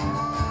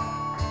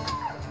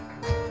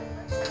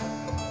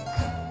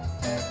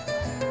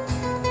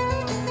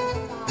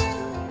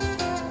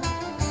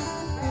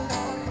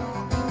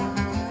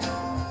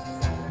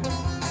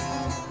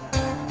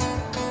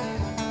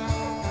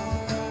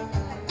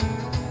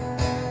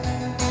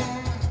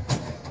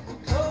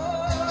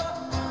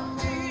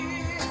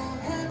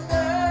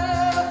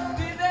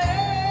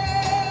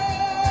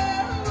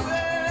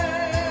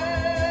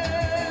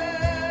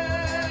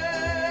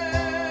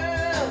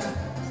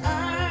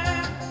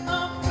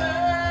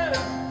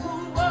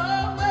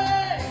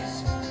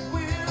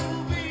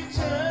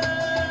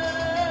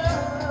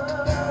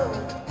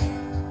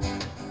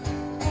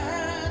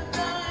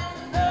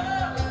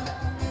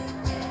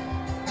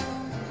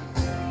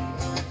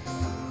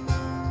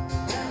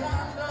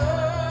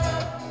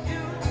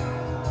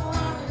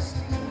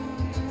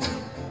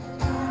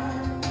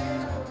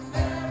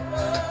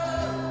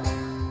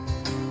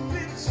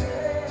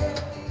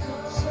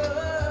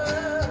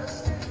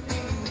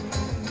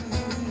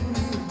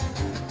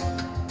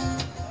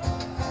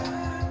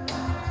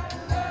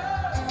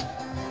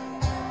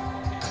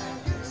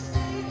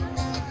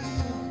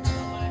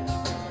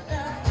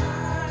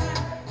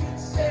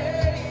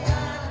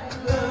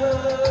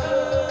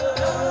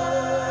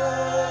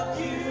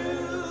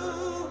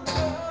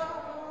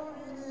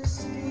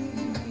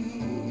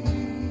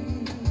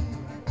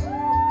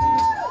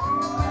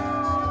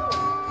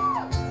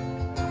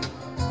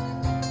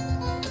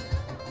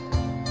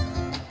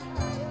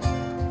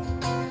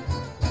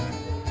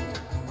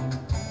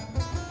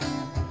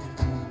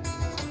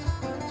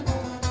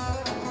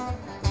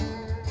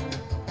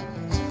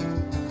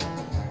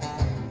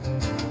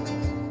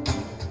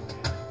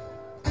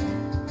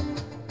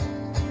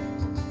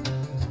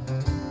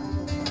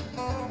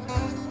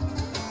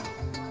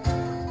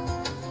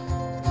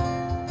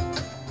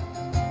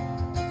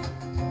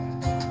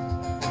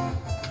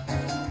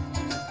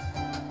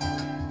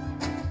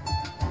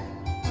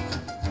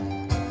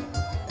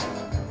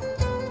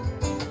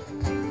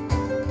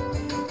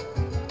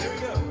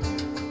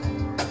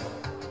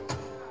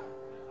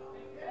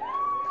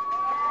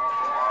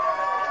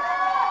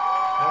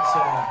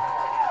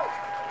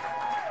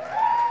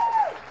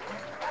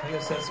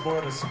 That's more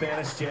of a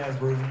Spanish jazz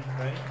version,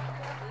 right?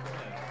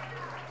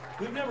 Yeah.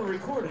 We've never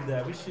recorded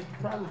that. We should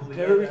probably.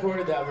 Never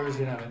recorded that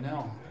version of it,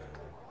 no.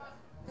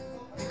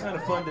 It's kind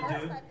of fun to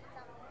do.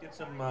 Get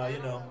some,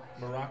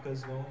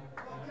 maracas going.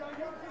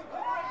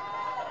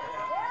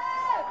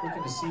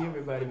 Looking to see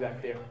everybody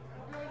back there.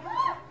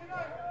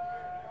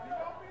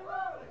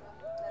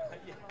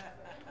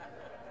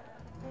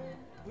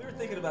 We were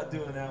thinking about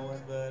doing that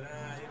one, but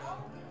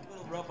a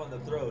little rough on the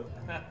throat.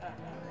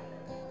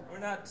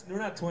 We're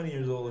not 20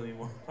 years old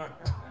anymore.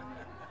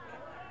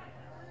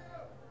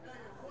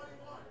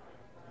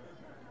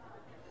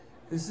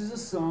 This is a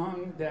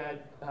song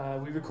that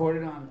we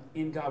recorded on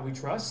In God We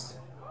Trust.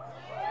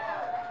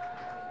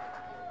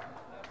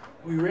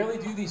 We rarely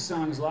do these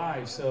songs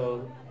live,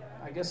 so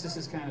I guess this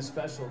is kind of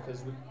special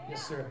because we.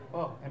 Yes, sir.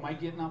 Oh, am I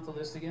getting off the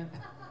list again?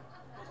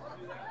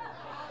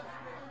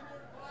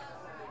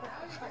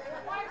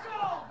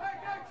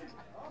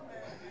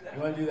 You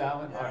want to do that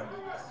one? All right.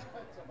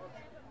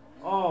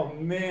 Oh,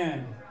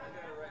 man.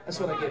 That's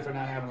what I get for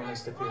not having a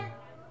list up here.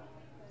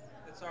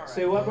 That's all right.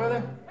 Say what,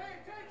 brother?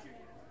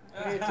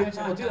 Pay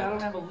attention. Well, dude, I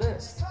don't have a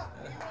list.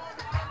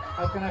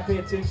 How can I pay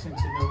attention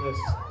to no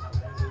list?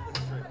 There's a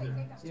list right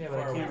there. Yeah, but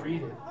I can't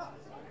read it.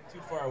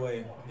 Too far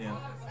away. Yeah.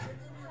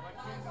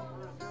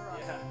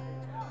 Yeah.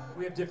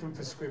 We have different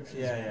prescriptions.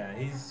 Yeah.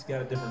 He's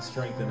got a different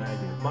strength than I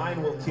do.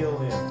 Mine will kill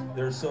him.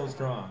 They're so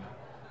strong.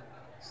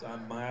 So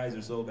my eyes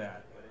are so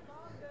bad.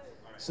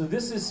 So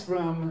this is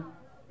from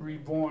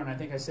Reborn. I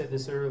think I said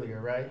this earlier,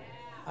 right?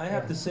 I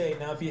have to say,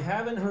 now if you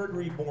haven't heard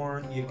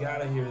Reborn, you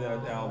gotta hear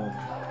that album.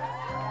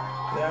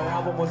 That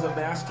album was a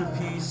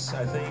masterpiece,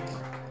 I think.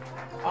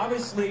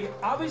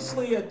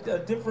 Obviously a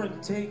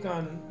different take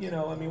on, it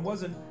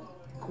wasn't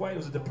quite, it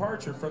was a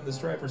departure from the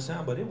Stryper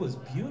sound, but it was a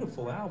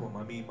beautiful album.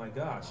 I mean, my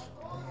gosh.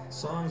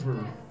 Songs were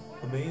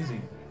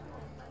amazing,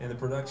 and the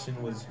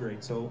production was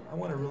great. So I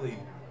want to really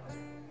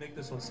make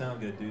this one sound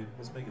good, dude.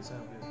 Let's make it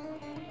sound good.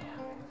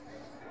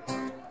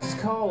 It's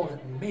called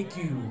Make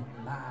You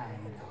Mine.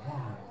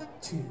 1,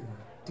 2,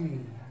 3,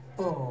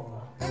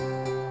 4.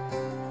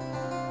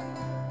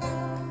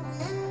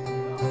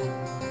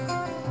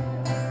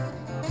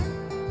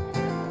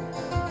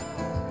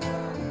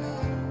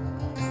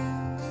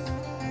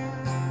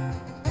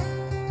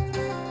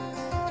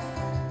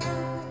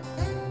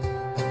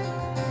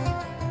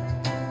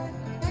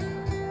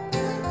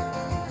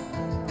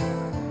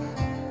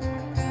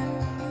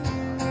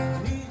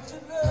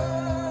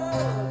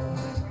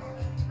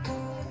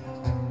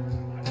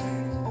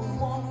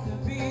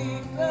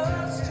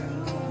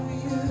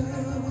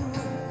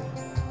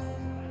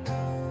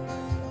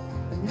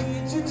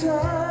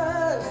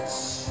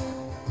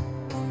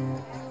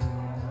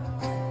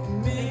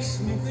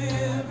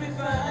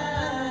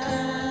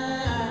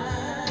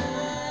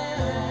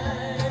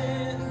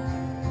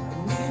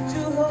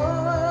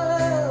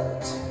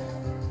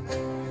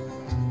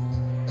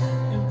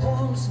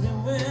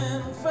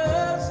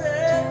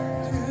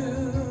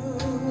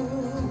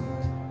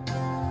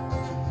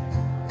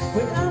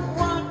 When I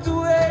walked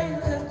away,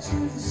 left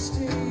you to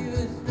stay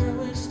with no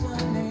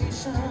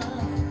explanation.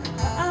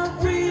 I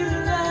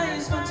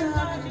realized my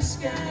darkened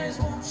skies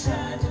won't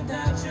shine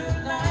without your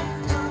light.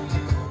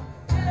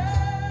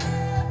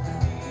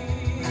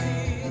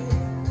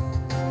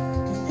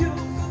 Can you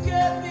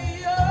forget me,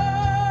 oh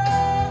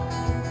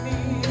me?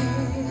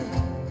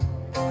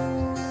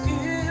 If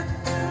you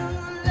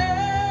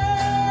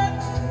let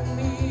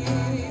me,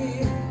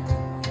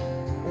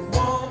 I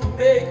wanna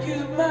make you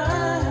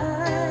mine.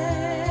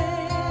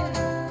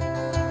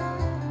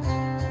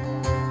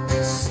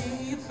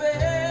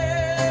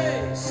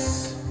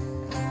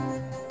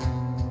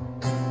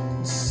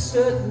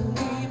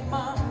 Suddenly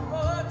my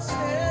heart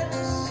stands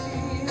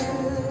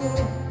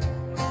still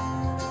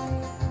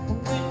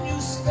when you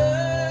smile.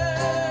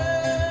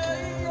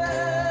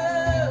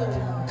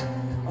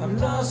 I'm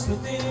lost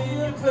within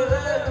your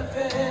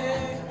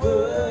perfect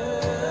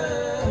world.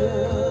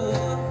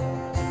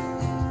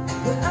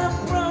 But I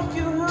broke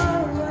your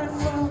heart right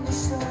from the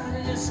start,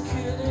 and it's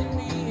killing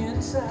me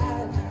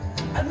inside.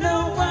 I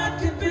know I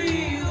could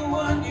be the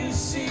one you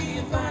see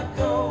if I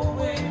go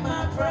away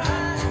my pride.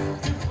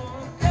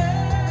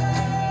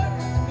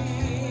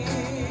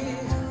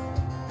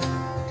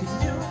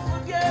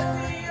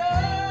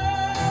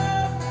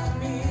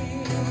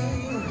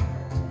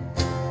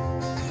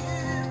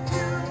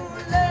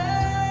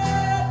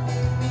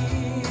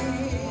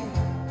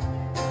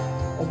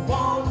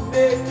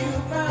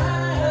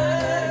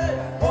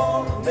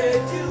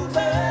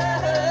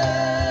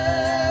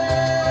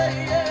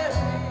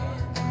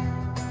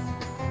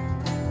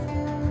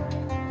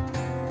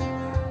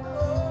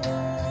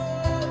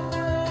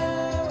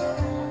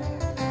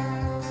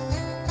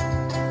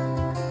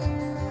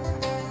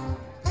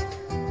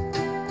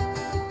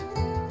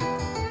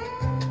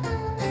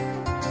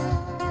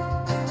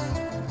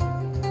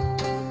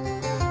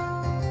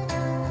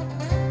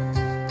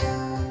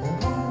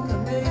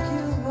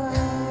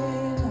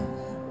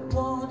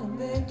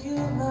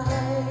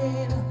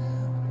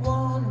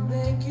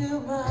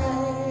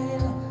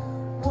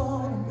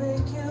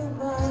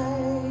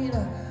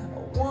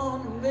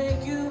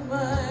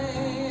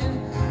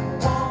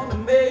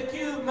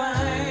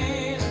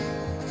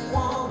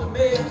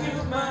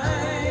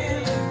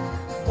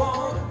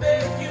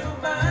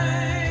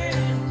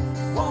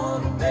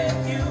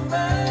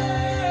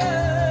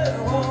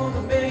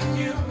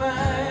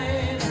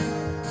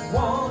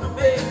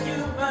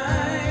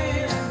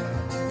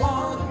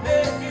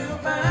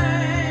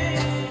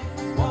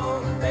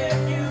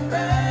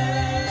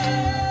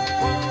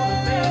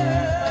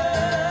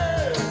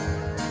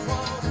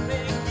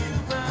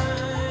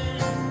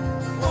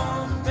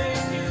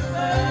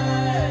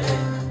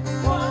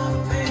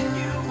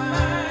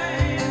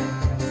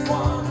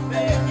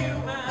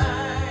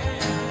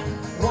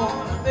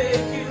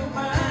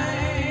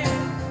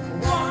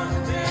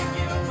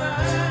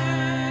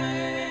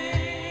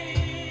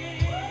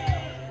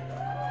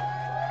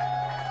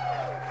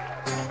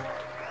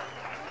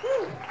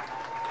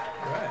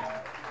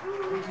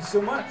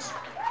 So much.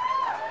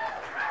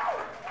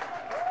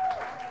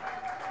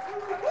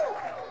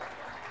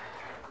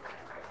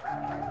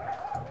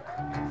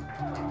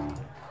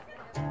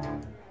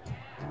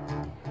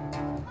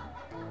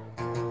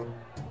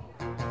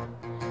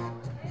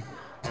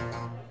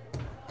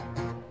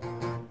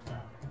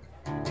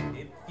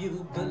 If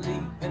you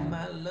believe in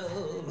my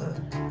love.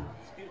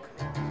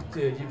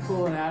 Dude, you're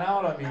pulling that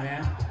out on me,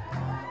 man.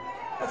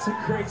 That's a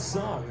great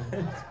song.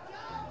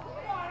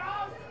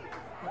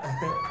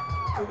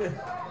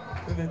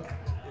 We've been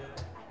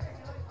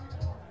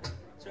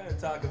trying to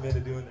talk him into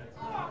doing that.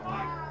 We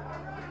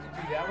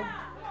can do that one?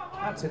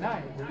 Not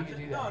tonight, but we can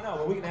do that. No,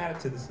 but we can add it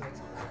to the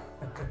set.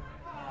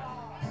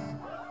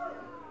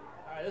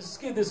 Alright, let's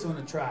give this one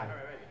a try.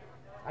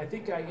 I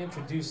think I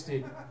introduced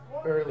it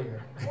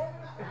earlier.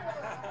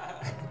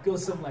 It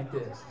goes something like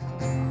this.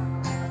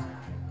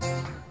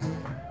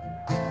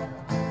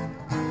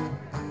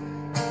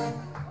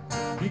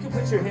 You can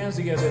put your hands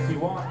together if you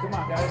want. Come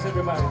on, guys,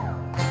 everybody.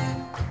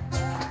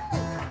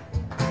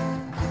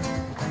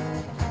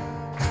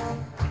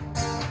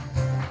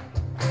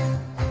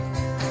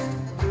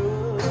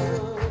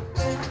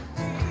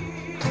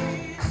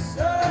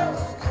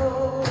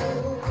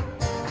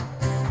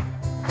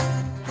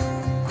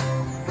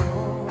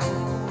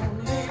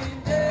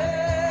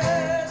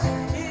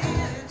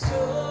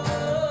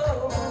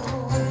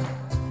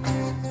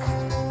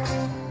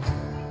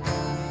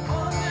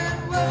 All that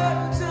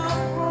words are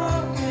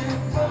broken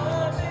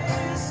for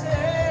this.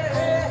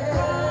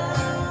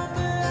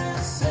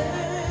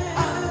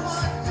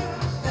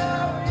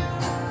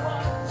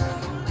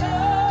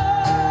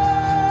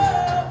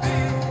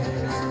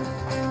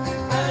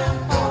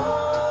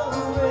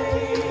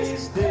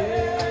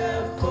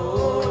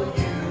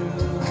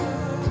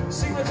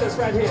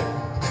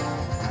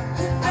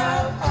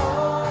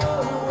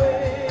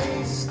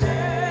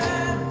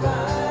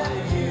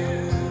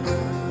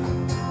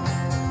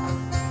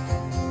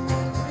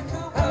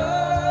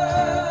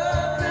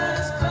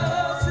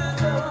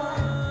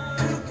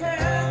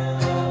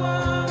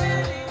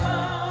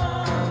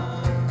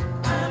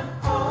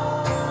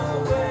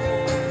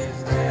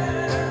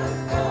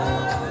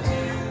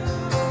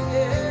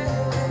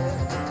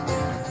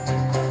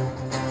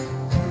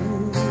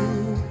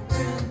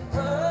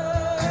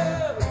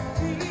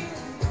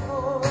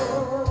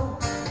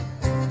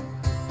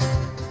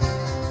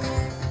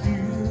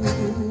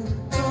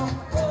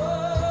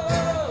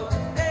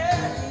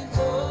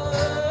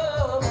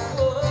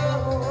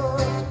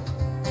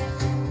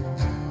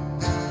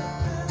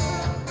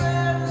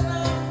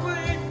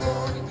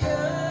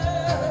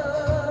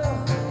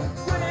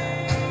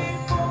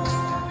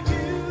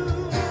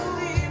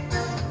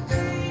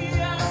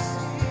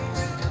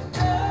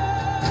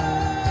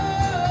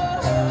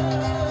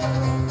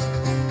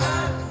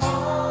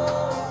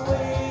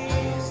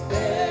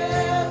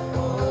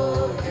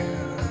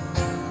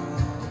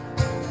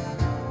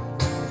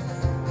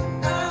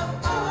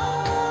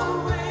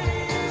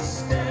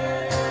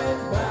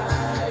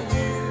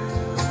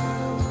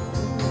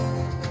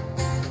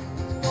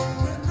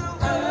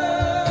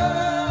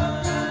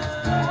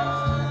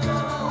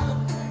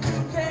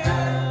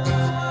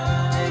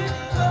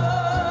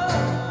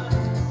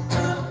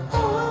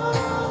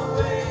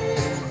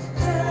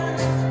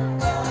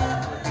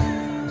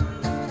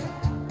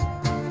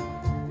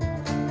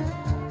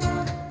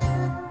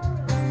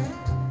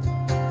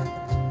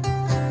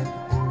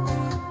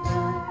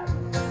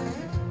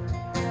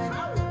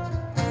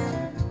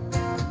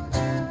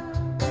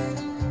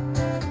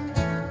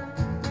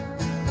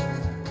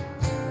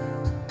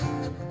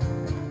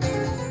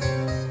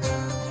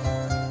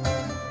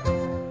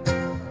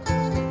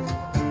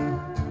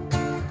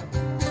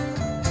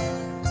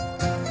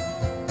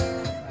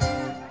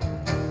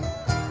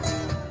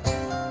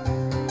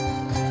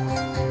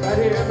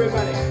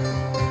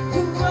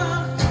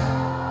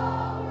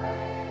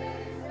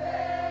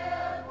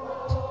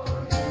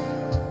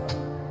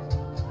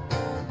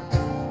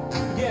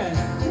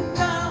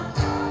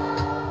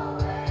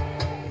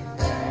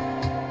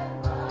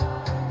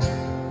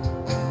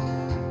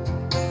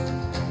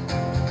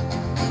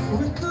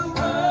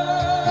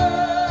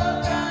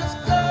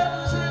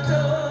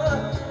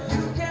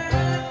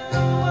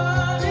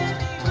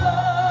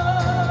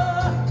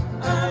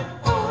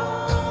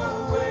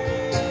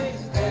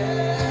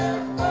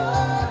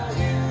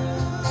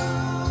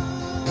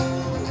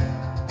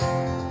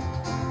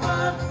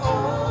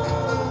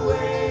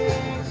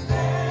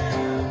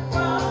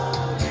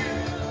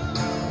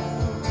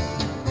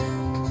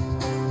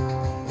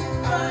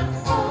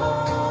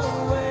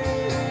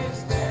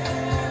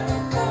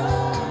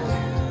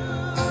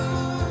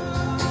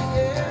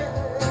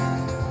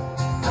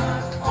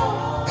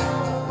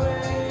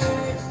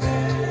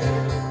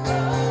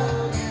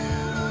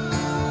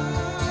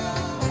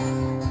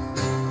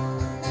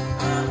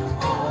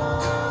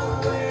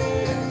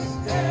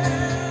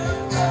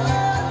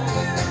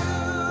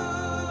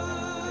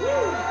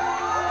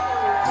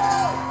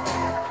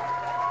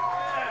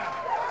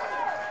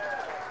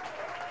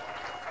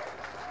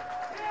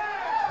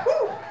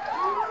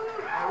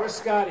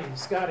 Scotty.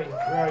 Scotty,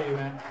 where are you,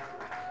 man?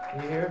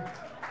 You here?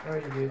 Where are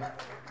you, dude?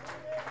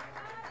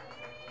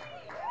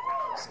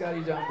 Scotty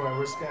Dunbar.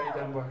 Where's Scotty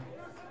Dunbar?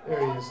 There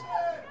he is.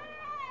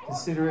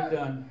 Consider it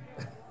done.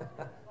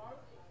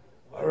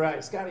 All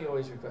right, Scotty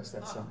always requests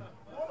that song.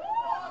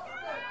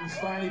 We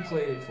finally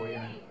played it for you,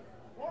 man.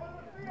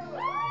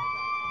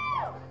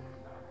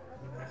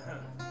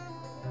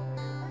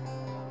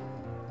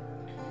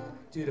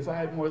 Dude, if I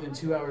had more than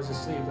 2 hours of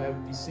sleep, I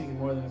would be singing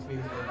more than a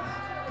fever right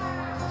now.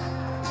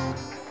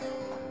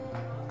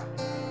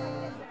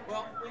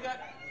 Well,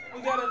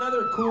 we got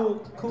another cool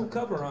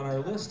cover on our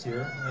list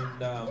here,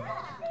 and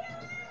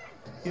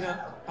you know,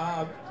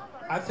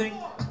 I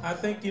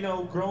think you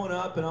know, growing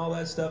up and all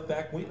that stuff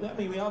back, we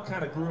all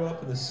kind of grew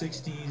up in the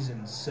 '60s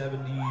and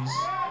 '70s,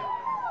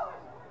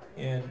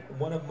 and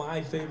one of my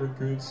favorite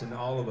groups, and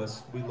all of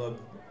us, we loved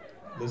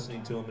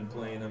listening to them and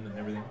playing them and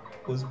everything,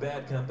 was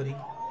Bad Company.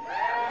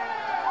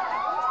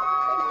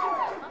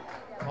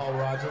 Paul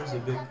Rogers, a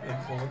big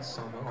influence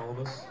on all of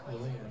us,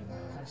 really, and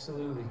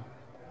Absolutely.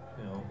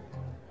 you know,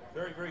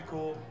 very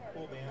cool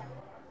band.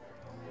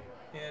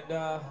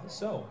 And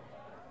so,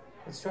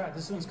 Let's try it.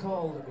 This one's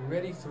called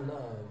Ready for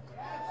Love.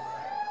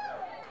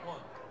 1,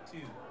 2,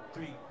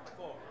 3,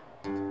 4.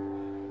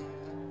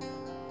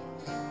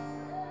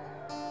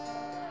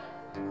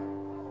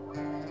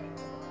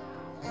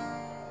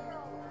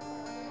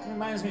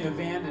 Reminds me of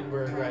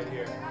Vandenberg right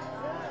here.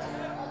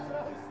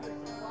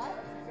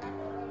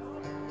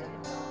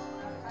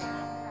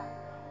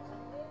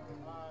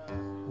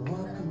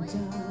 Walking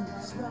down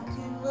this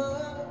rocky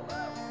road,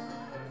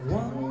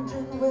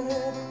 wondering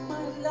where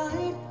my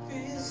life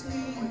is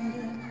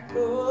leading,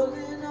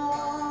 rolling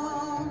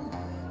on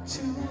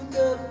to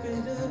the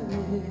bitter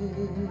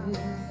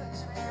end,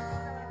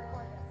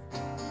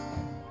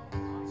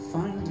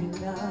 finding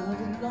out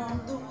along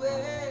the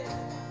way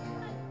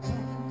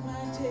what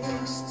it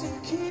takes to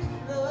keep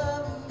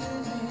love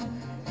living.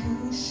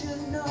 You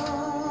should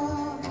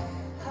know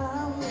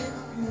how it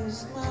feels,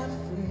 my friend.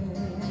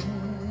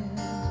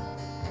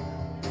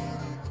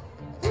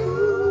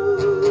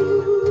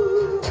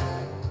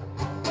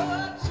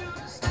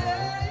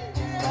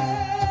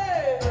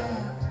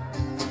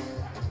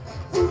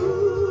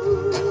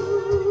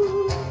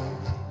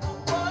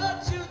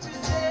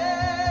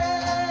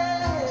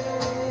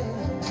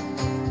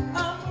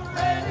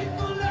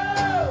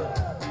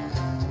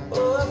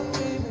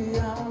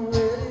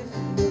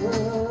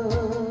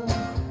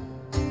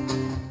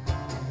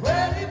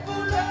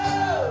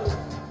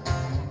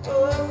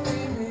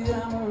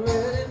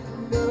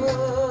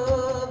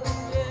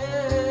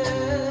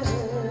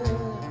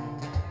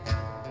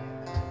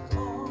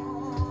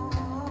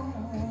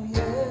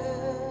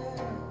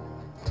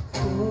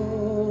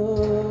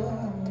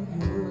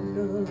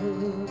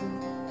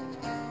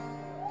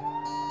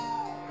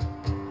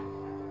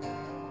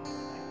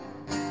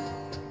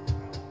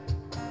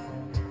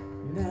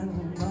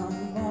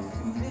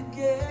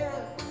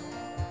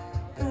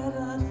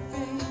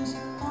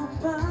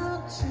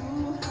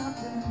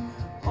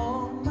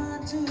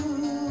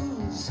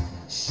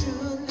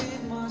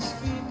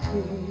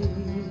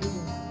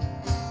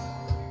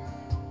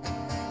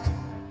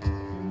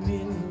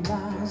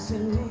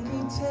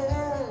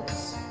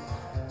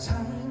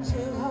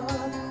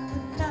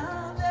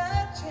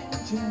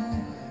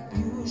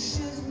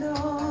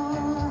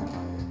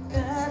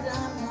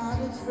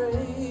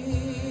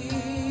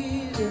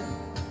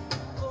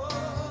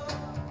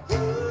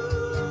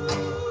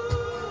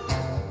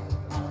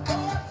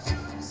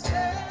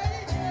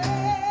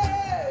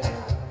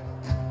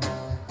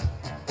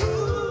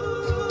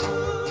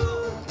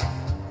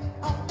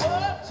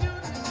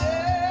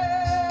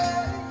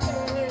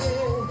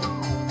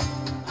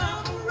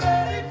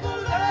 Ready for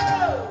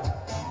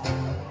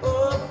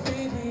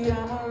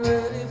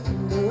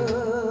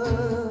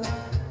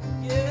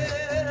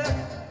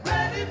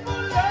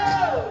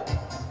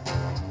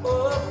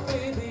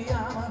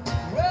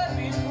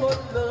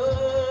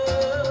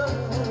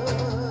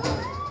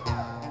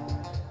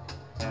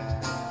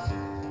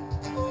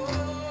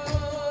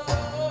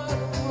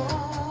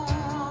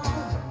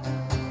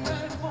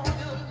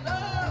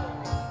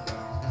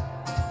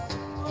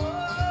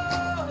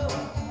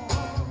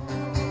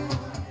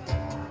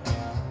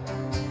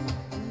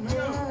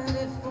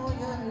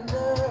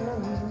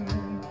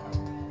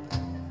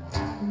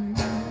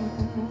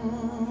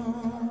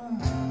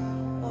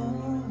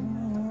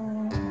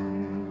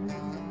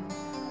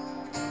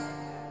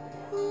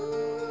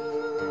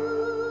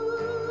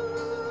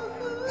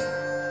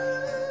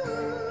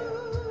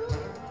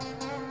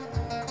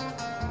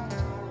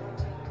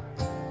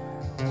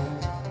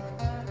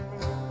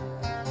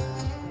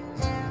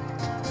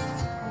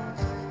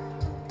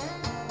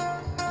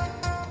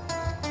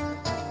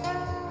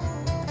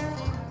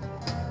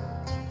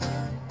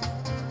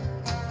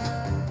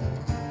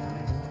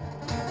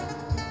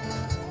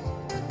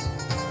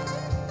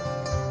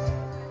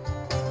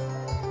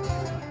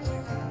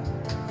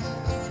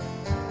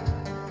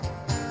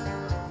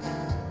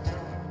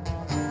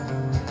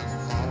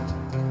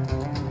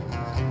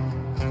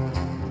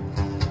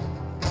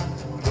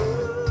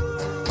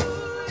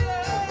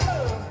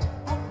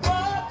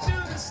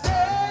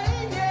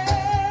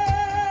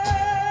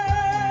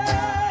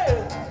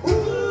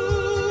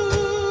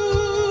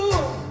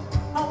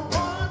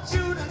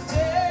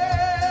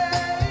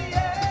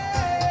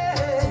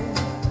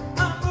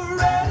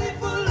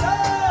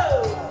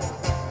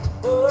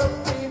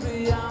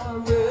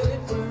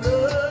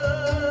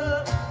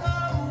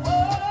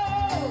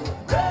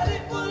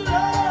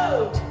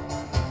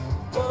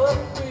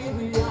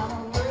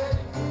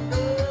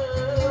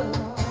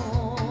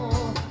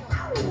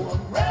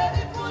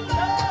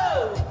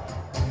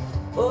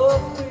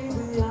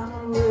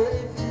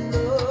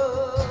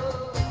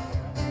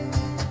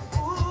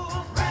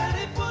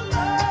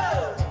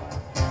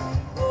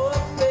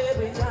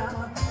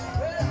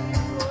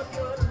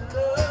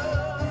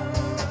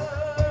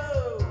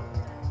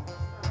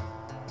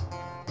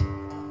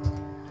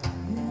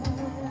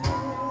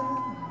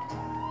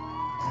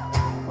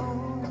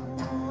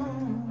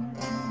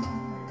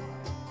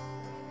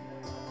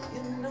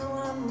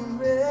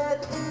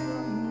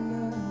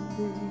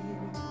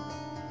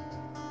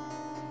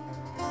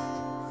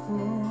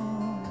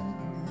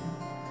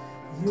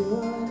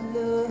your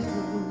love.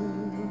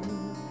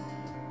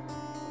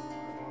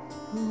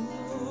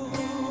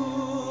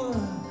 Ooh,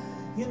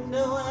 you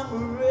know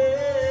I'm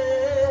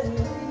ready.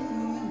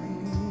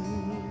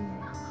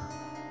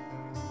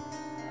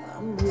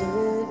 I'm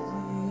ready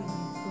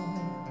for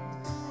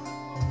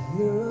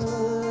your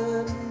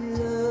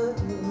love.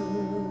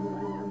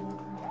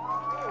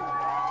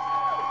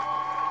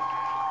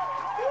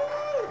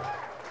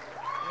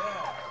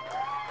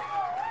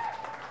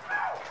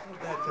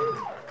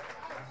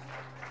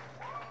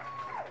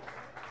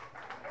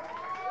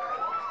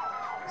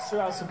 Let's throw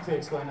out some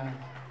picks, why not?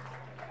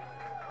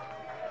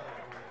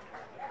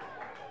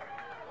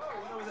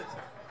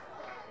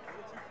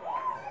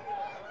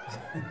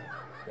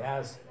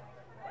 Yaz.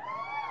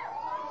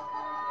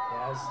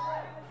 Yaz.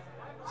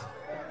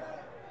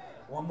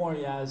 One more,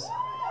 Yaz.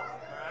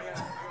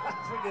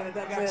 Forget it. I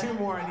got two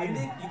more I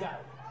need. You got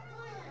it.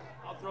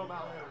 I'll throw them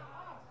out later.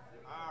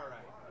 All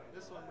right.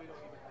 This one we don't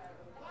even.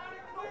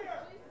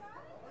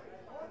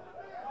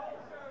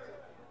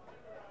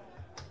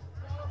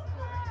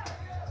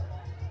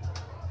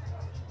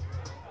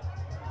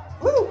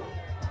 Woo!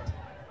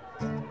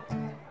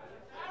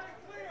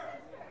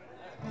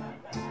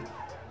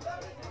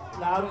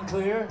 Loud and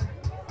clear.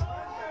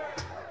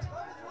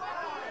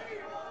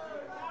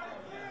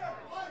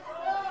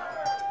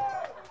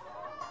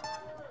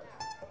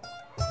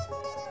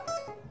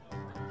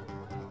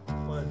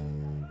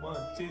 One,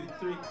 two,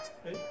 three.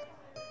 Hey.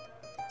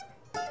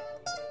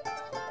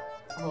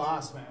 I'm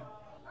lost, man.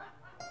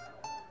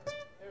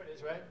 There it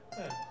is, right?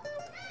 Hey.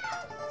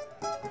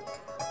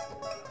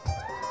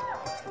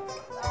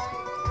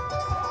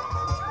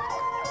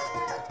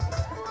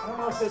 I don't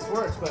know if this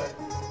works, but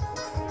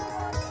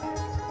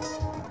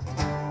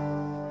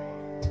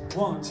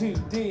 1, 2,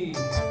 3.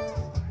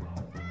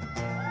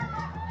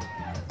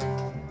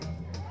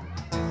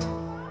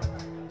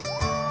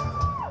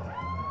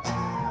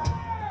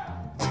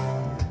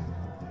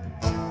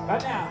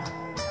 Right now.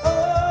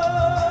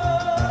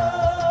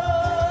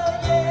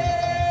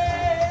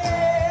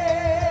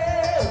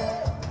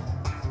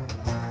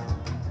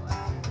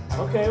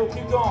 Okay, we'll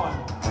keep going.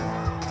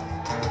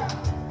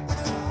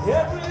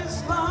 Every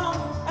song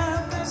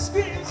and the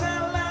screams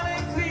are loud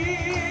and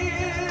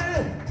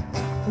clear.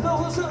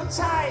 Close so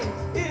tight,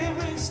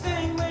 every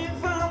sting rain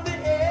from the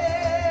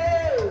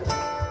air.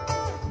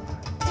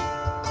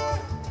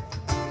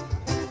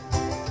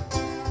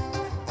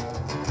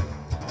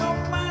 No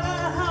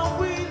matter how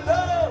we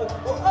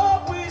love, we'll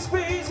always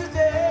praise the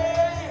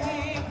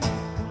name.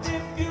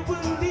 If you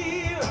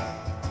believe,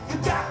 you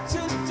got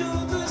to do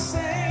the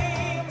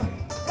same.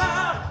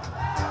 Loud,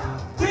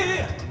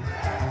 clear,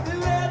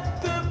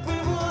 let the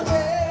people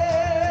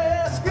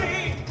hear.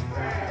 Scream,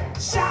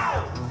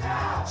 shout,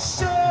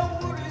 show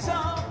what is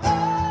on.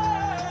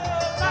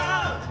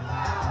 Loud,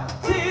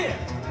 clear,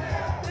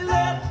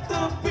 let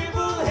the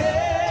people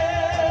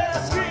hear.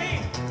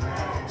 Scream,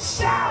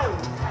 shout,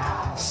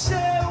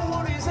 show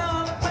what is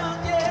all about,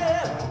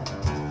 yeah.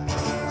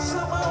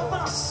 Some of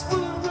us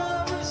will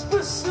always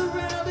push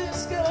around and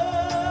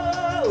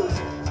goes.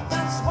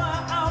 That's why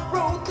I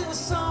wrote this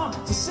song,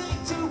 to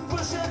sing, to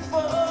push and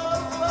fall.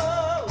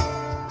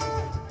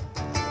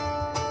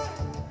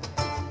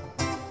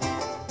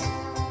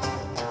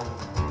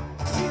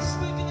 Each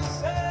we can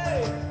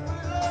say we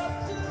love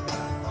to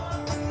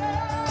want to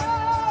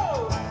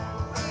know.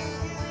 We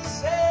can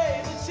say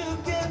that you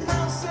can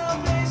have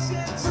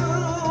salvation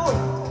too.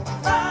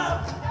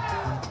 Loud,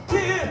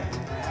 clear,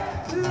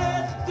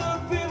 let the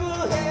people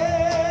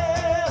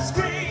hear.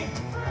 Scream,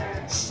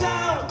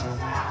 shout,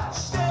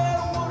 show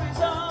what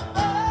is on.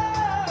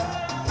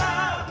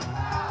 Loud,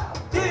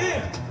 clear,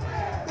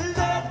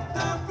 let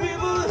the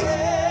people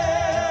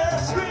hear.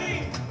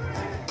 Scream,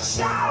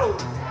 shout.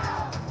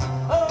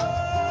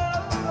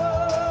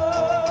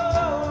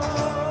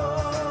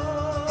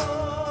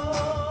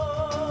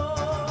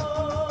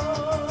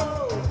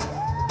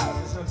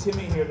 There's no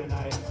Timmy here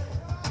tonight.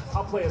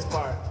 I'll play his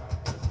part.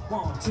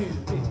 1, 2,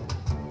 3.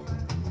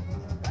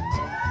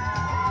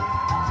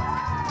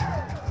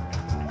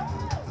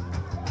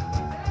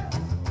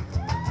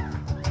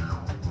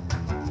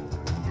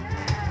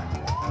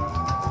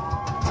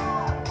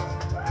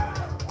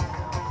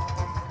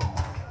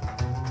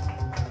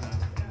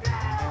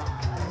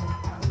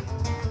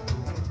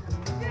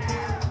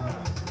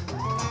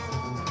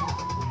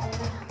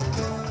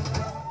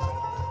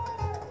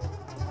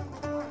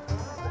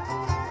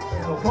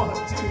 One,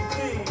 two,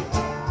 three.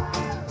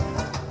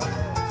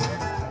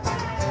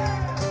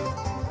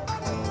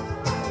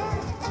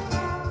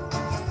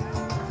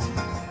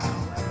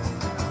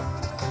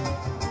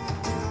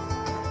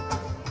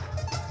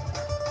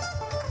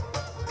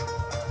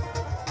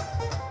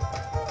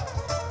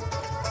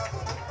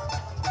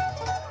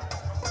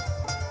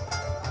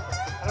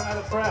 I don't have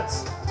the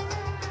frets.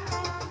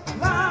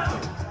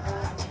 Loud,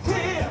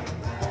 clear,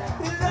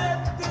 let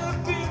the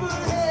people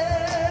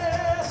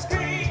hear.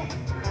 Scream,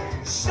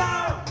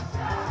 shout,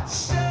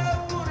 show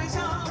what is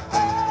on.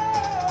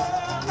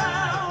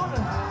 Loud,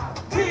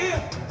 clear,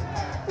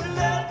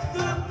 let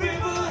the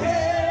people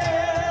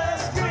hear.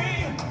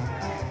 Scream,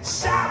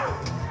 shout.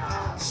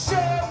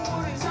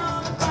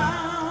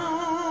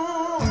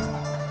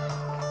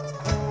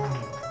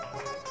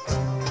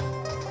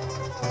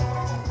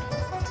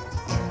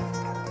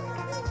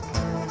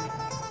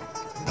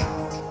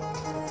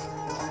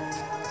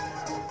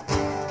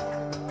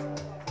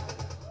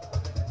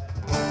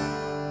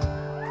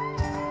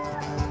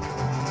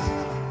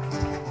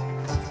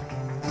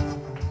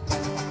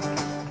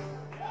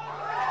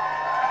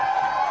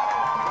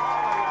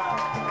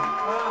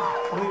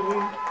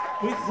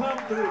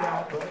 through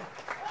that, but...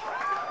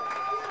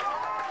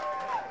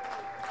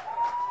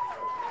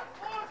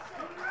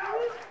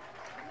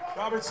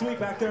 Robert Sweet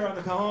back there on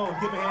the cajon.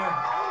 Give him a hand.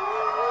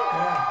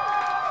 Yeah.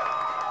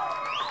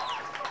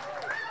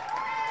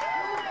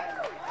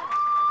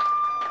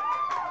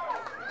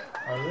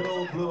 Our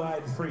little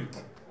blue-eyed freak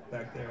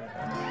back there.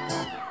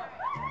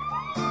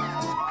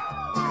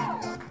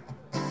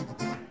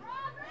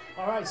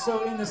 All right,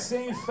 so in the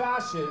same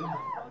fashion,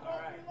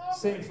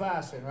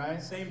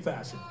 right? Same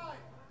fashion.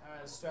 All right,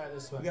 let's try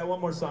this one. We got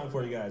one more song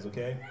for you guys,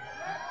 okay?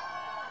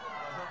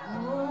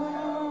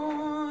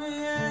 Oh,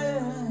 yeah,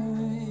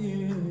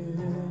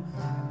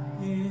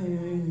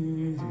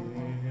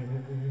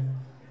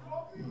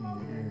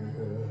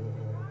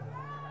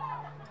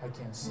 I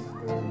can't see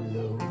very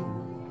low.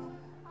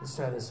 Let's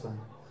try this one.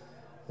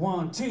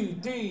 1, 2,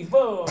 3,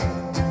 4.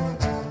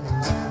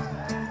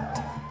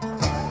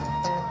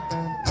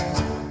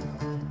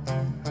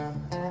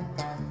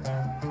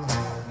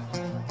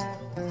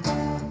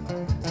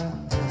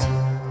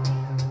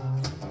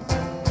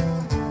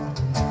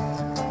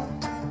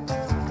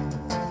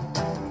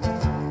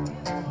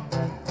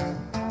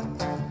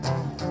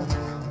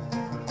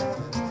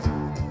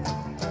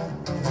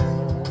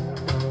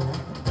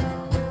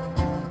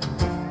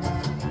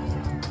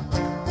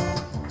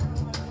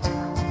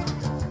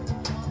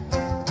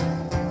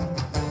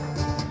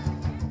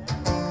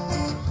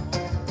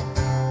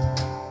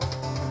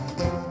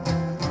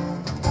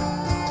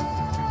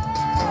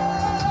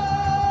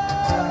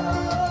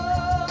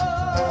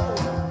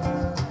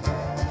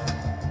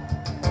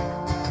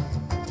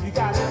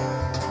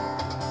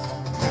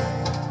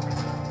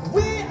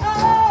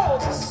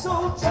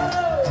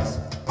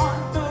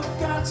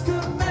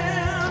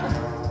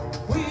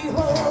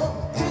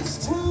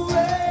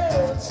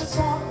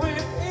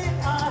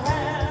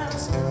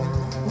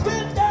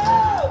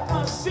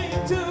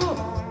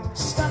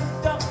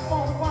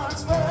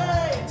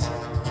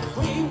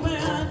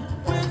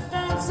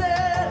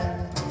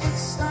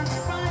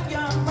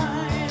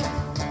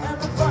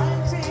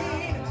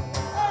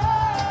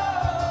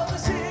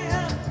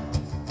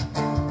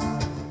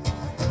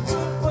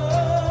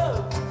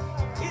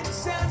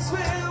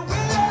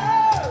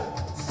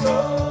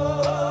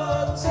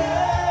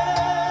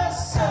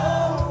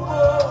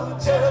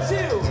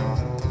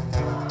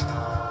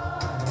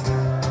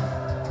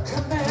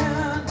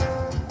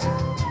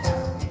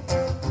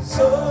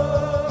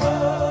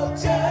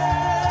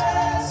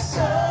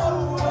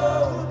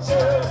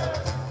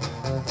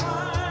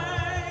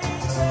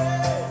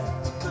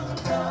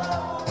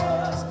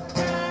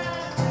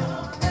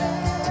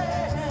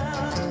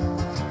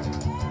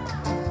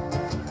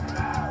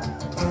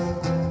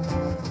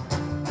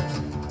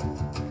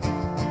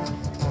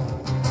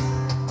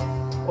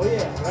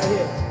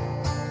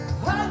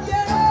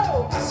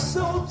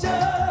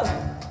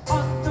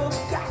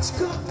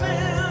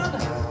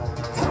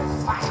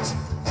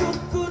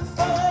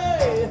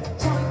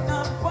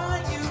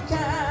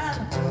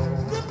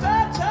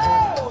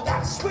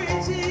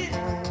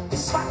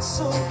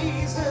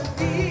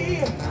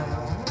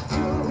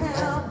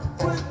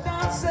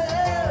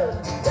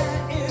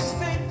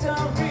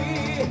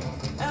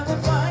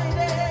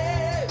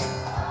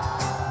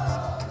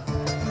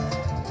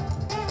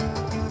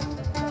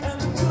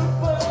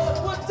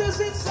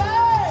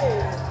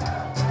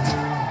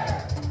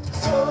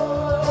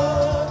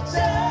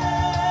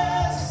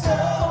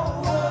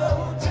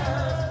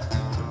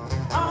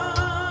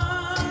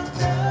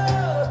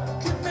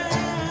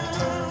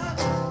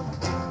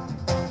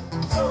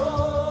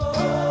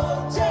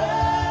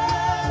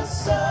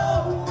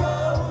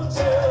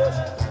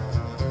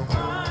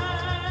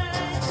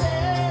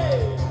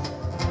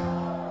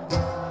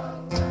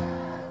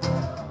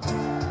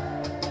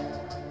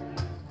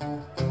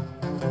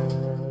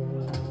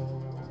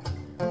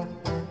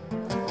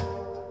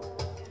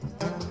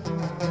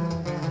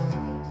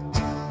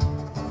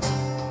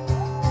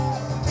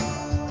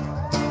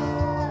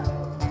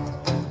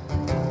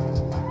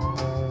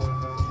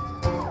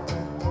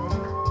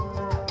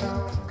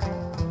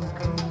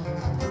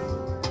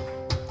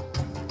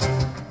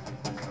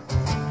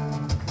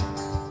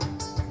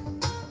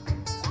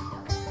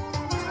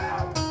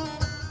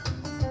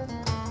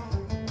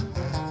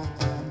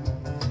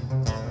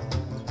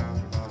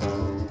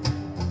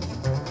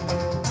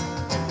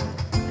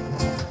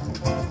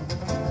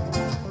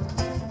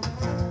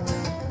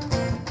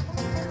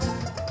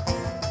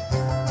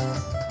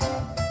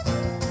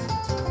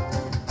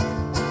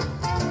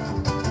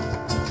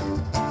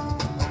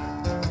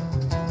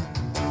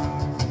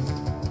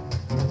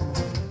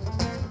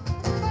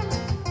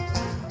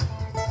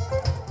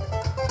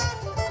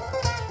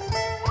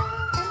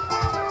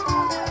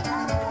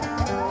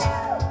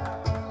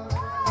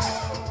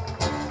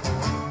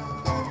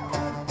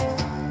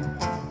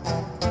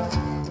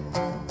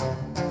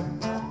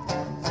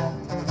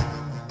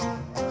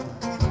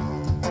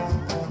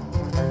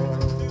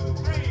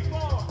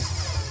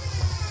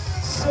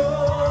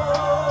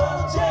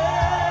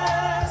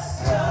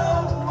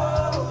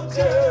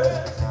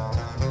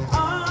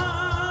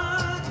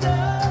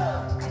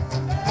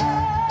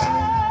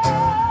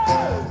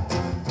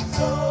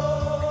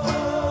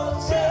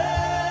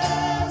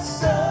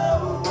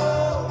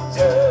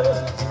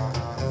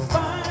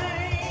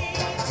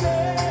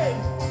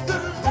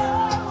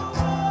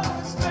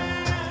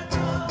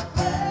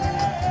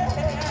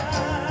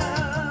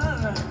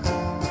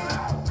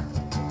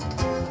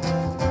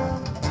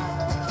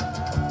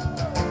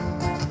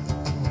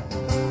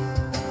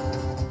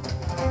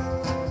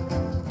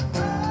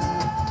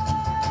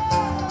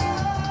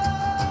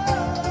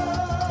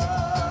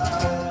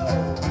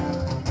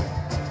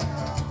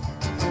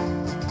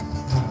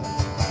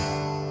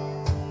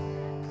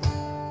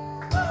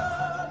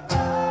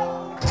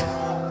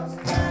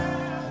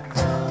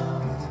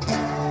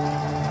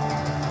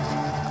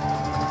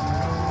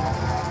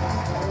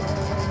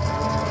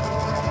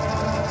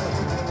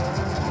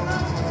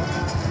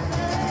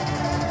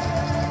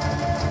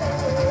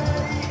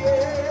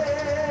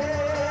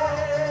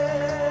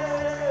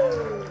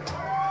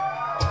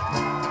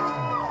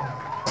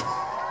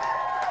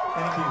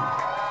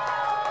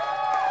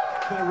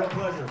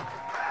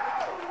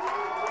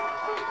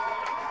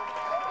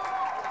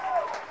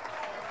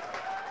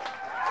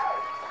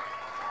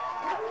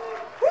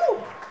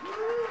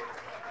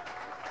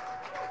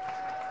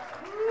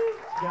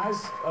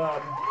 Guys,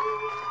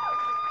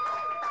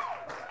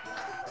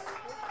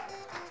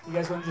 you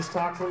guys want to just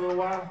talk for a little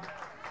while?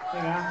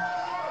 Hang on.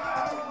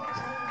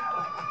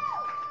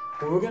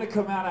 Well, we're going to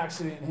come out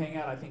actually and hang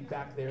out, I think,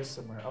 back there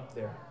somewhere, up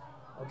there.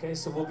 Okay,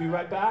 so we'll be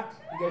right back.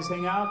 You guys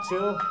hang out,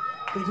 chill.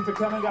 Thank you for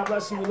coming. God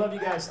bless you. We love you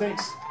guys.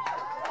 Thanks.